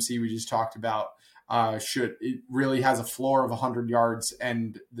 and CMC we just talked about. It really has a floor of 100 yards,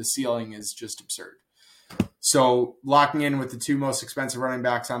 and the ceiling is just absurd. So locking in with the 2 most expensive running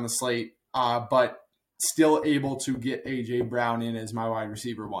backs on the slate, but still able to get A.J. Brown in as my wide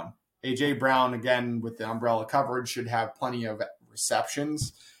receiver 1. A.J. Brown, again, with the umbrella coverage, should have plenty of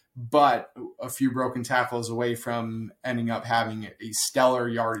receptions, but a few broken tackles away from ending up having a stellar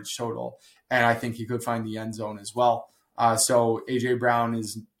yardage total. And I think he could find the end zone as well. So A.J. Brown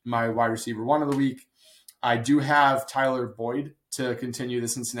is my wide receiver 1 of the week. I do have Tyler Boyd to continue the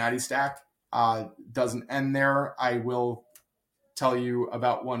Cincinnati stack. Doesn't end there. I will tell you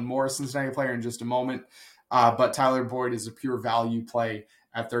about one more Cincinnati player in just a moment. But Tyler Boyd is a pure value play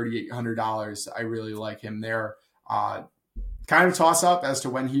at $3,800. I really like him there. Kind of toss up as to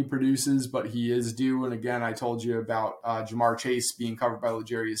when he produces, but he is due. And again, I told you about Jamar Chase being covered by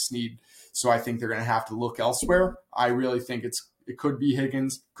L'Jarius Sneed. So I think they're going to have to look elsewhere. I really think it could be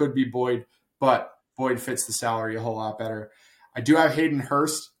Higgins, could be Boyd, but Boyd fits the salary a whole lot better. I do have Hayden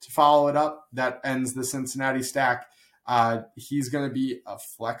Hurst to follow it up. That ends the Cincinnati stack. He's going to be a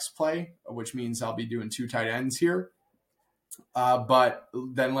flex play, which means I'll be doing 2 tight ends here. But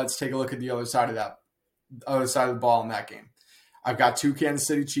then let's take a look at the other side of the ball in that game. I've got 2 Kansas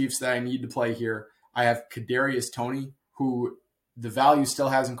City Chiefs that I need to play here. I have Kadarius Toney, who the value still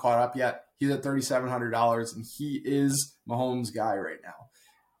hasn't caught up yet. He's at $3,700, and he is Mahomes' guy right now,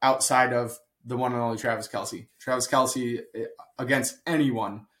 outside of the one and only Travis Kelce. Travis Kelce, against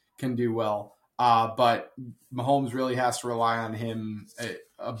anyone, can do well, but Mahomes really has to rely on him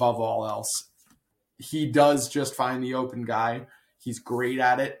above all else. He does just find the open guy. He's great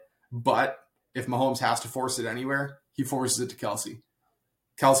at it, but if Mahomes has to force it anywhere, he forces it to Kelce.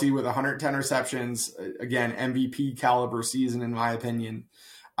 Kelce with 110 receptions, again, MVP caliber season in my opinion.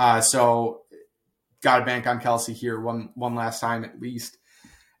 So got to bank on Kelce here one last time at least.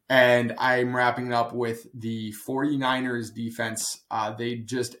 And I'm wrapping it up with the 49ers defense. They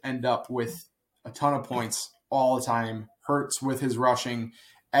just end up with a ton of points all the time. Hurts with his rushing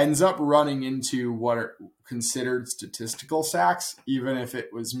ends up running into what are considered statistical sacks, even if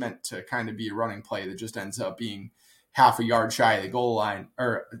it was meant to kind of be a running play that just ends up being half a yard shy of the goal line,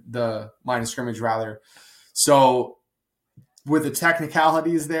 or the line of scrimmage rather. So with the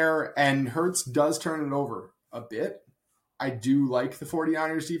technicalities there, and Hurts does turn it over a bit, I do like the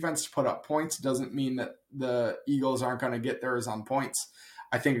 49ers defense to put up points. Doesn't mean that the Eagles aren't going to get theirs on points.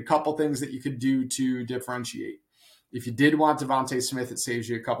 I think a couple things that you could do to differentiate. If you did want Devontae Smith, it saves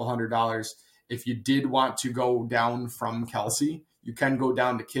you a couple $100. If you did want to go down from Kelce, you can go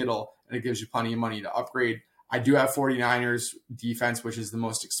down to Kittle, and it gives you plenty of money to upgrade. I do have 49ers defense, which is the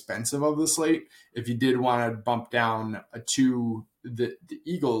most expensive of the slate. If you did want to bump down to the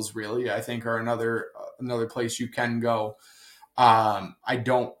Eagles, really, I think are another place you can go. I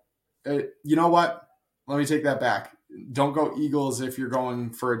don't. You know what? Let me take that back. Don't go Eagles if you're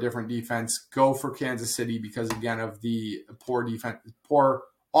going for a different defense. Go for Kansas City because, again, of the poor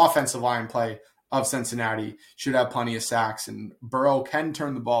offensive line play of Cincinnati. Should have plenty of sacks, and Burrow can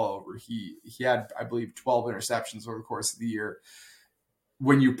turn the ball over. He had, I believe, 12 interceptions over the course of the year.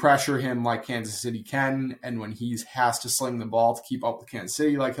 When you pressure him like Kansas City can, and when he has to sling the ball to keep up with Kansas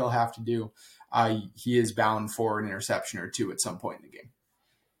City like he'll have to do, he is bound for an interception or two at some point in the game.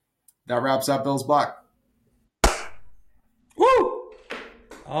 That wraps up Bill's Block. Woo!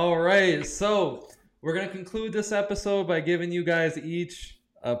 All right, so we're going to conclude this episode by giving you guys each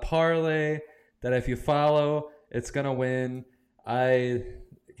a parlay that if you follow, it's going to win.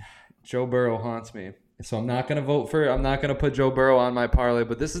 Joe Burrow haunts me. So I'm not going to put Joe Burrow on my parlay,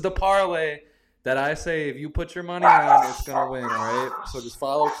 but this is the parlay that I say if you put your money on, it's going to win, all right? So just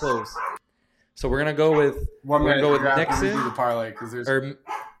follow close. So we're going to go with Nixon. Do the parlay because there's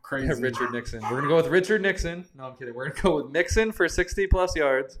crazy. Richard Nixon. We're going to go with Richard Nixon. No, I'm kidding. We're going to go with Nixon for 60-plus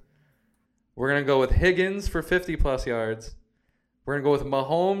yards. We're going to go with Higgins for 50-plus yards. We're going to go with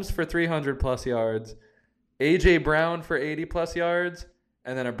Mahomes for 300-plus yards. A.J. Brown for 80-plus yards.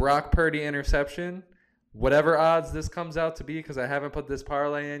 And then a Brock Purdy interception. Whatever odds this comes out to be, because I haven't put this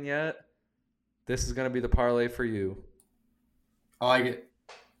parlay in yet, this is going to be the parlay for you. I like it.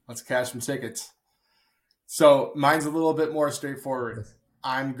 Let's cash some tickets. So mine's a little bit more straightforward.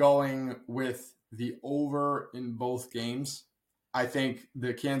 I'm going with the over in both games. I think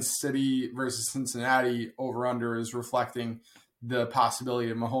the Kansas City versus Cincinnati over-under is reflecting the possibility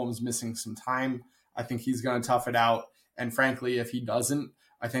of Mahomes missing some time. I think he's going to tough it out. And frankly, if he doesn't,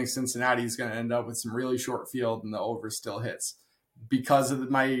 I think Cincinnati is going to end up with some really short field and the over still hits. Because of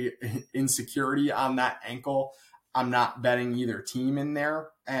my insecurity on that ankle, I'm not betting either team in there.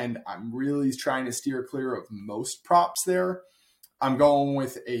 And I'm really trying to steer clear of most props there. I'm going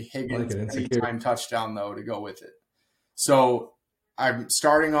with a Higgins anytime touchdown, though, to go with it. So I'm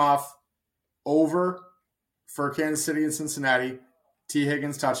starting off over for Kansas City and Cincinnati, T.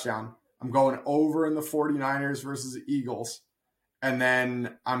 Higgins touchdown. I'm going over in the 49ers versus the Eagles. And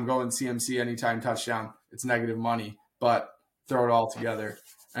then I'm going CMC anytime touchdown. It's negative money, but throw it all together.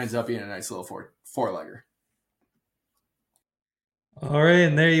 Ends up being a nice little four-legger. All right,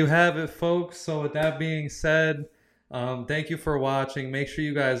 and there you have it, folks. So with that being said, thank you for watching. Make sure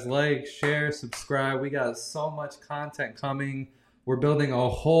you guys like, share, subscribe. We got so much content coming. We're building a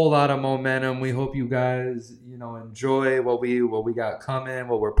whole lot of momentum. We hope you guys, enjoy what we got coming,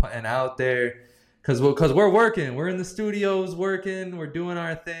 what we're putting out there. Because we're working. We're in the studios working. We're doing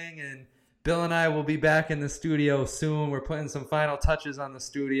our thing. And Bill and I will be back in the studio soon. We're putting some final touches on the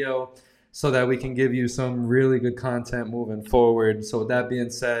studio so that we can give you some really good content moving forward. So with that being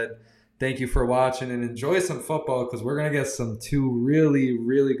said, thank you for watching and enjoy some football because we're going to get two really,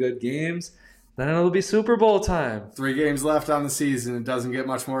 really good games. Then it'll be Super Bowl time. 3 games left on the season. It doesn't get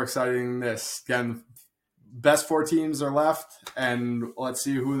much more exciting than this. Again, best 4 teams are left, and let's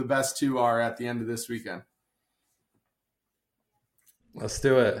see who the best 2 are at the end of this weekend. Let's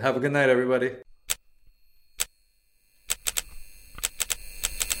do it. Have a good night, everybody.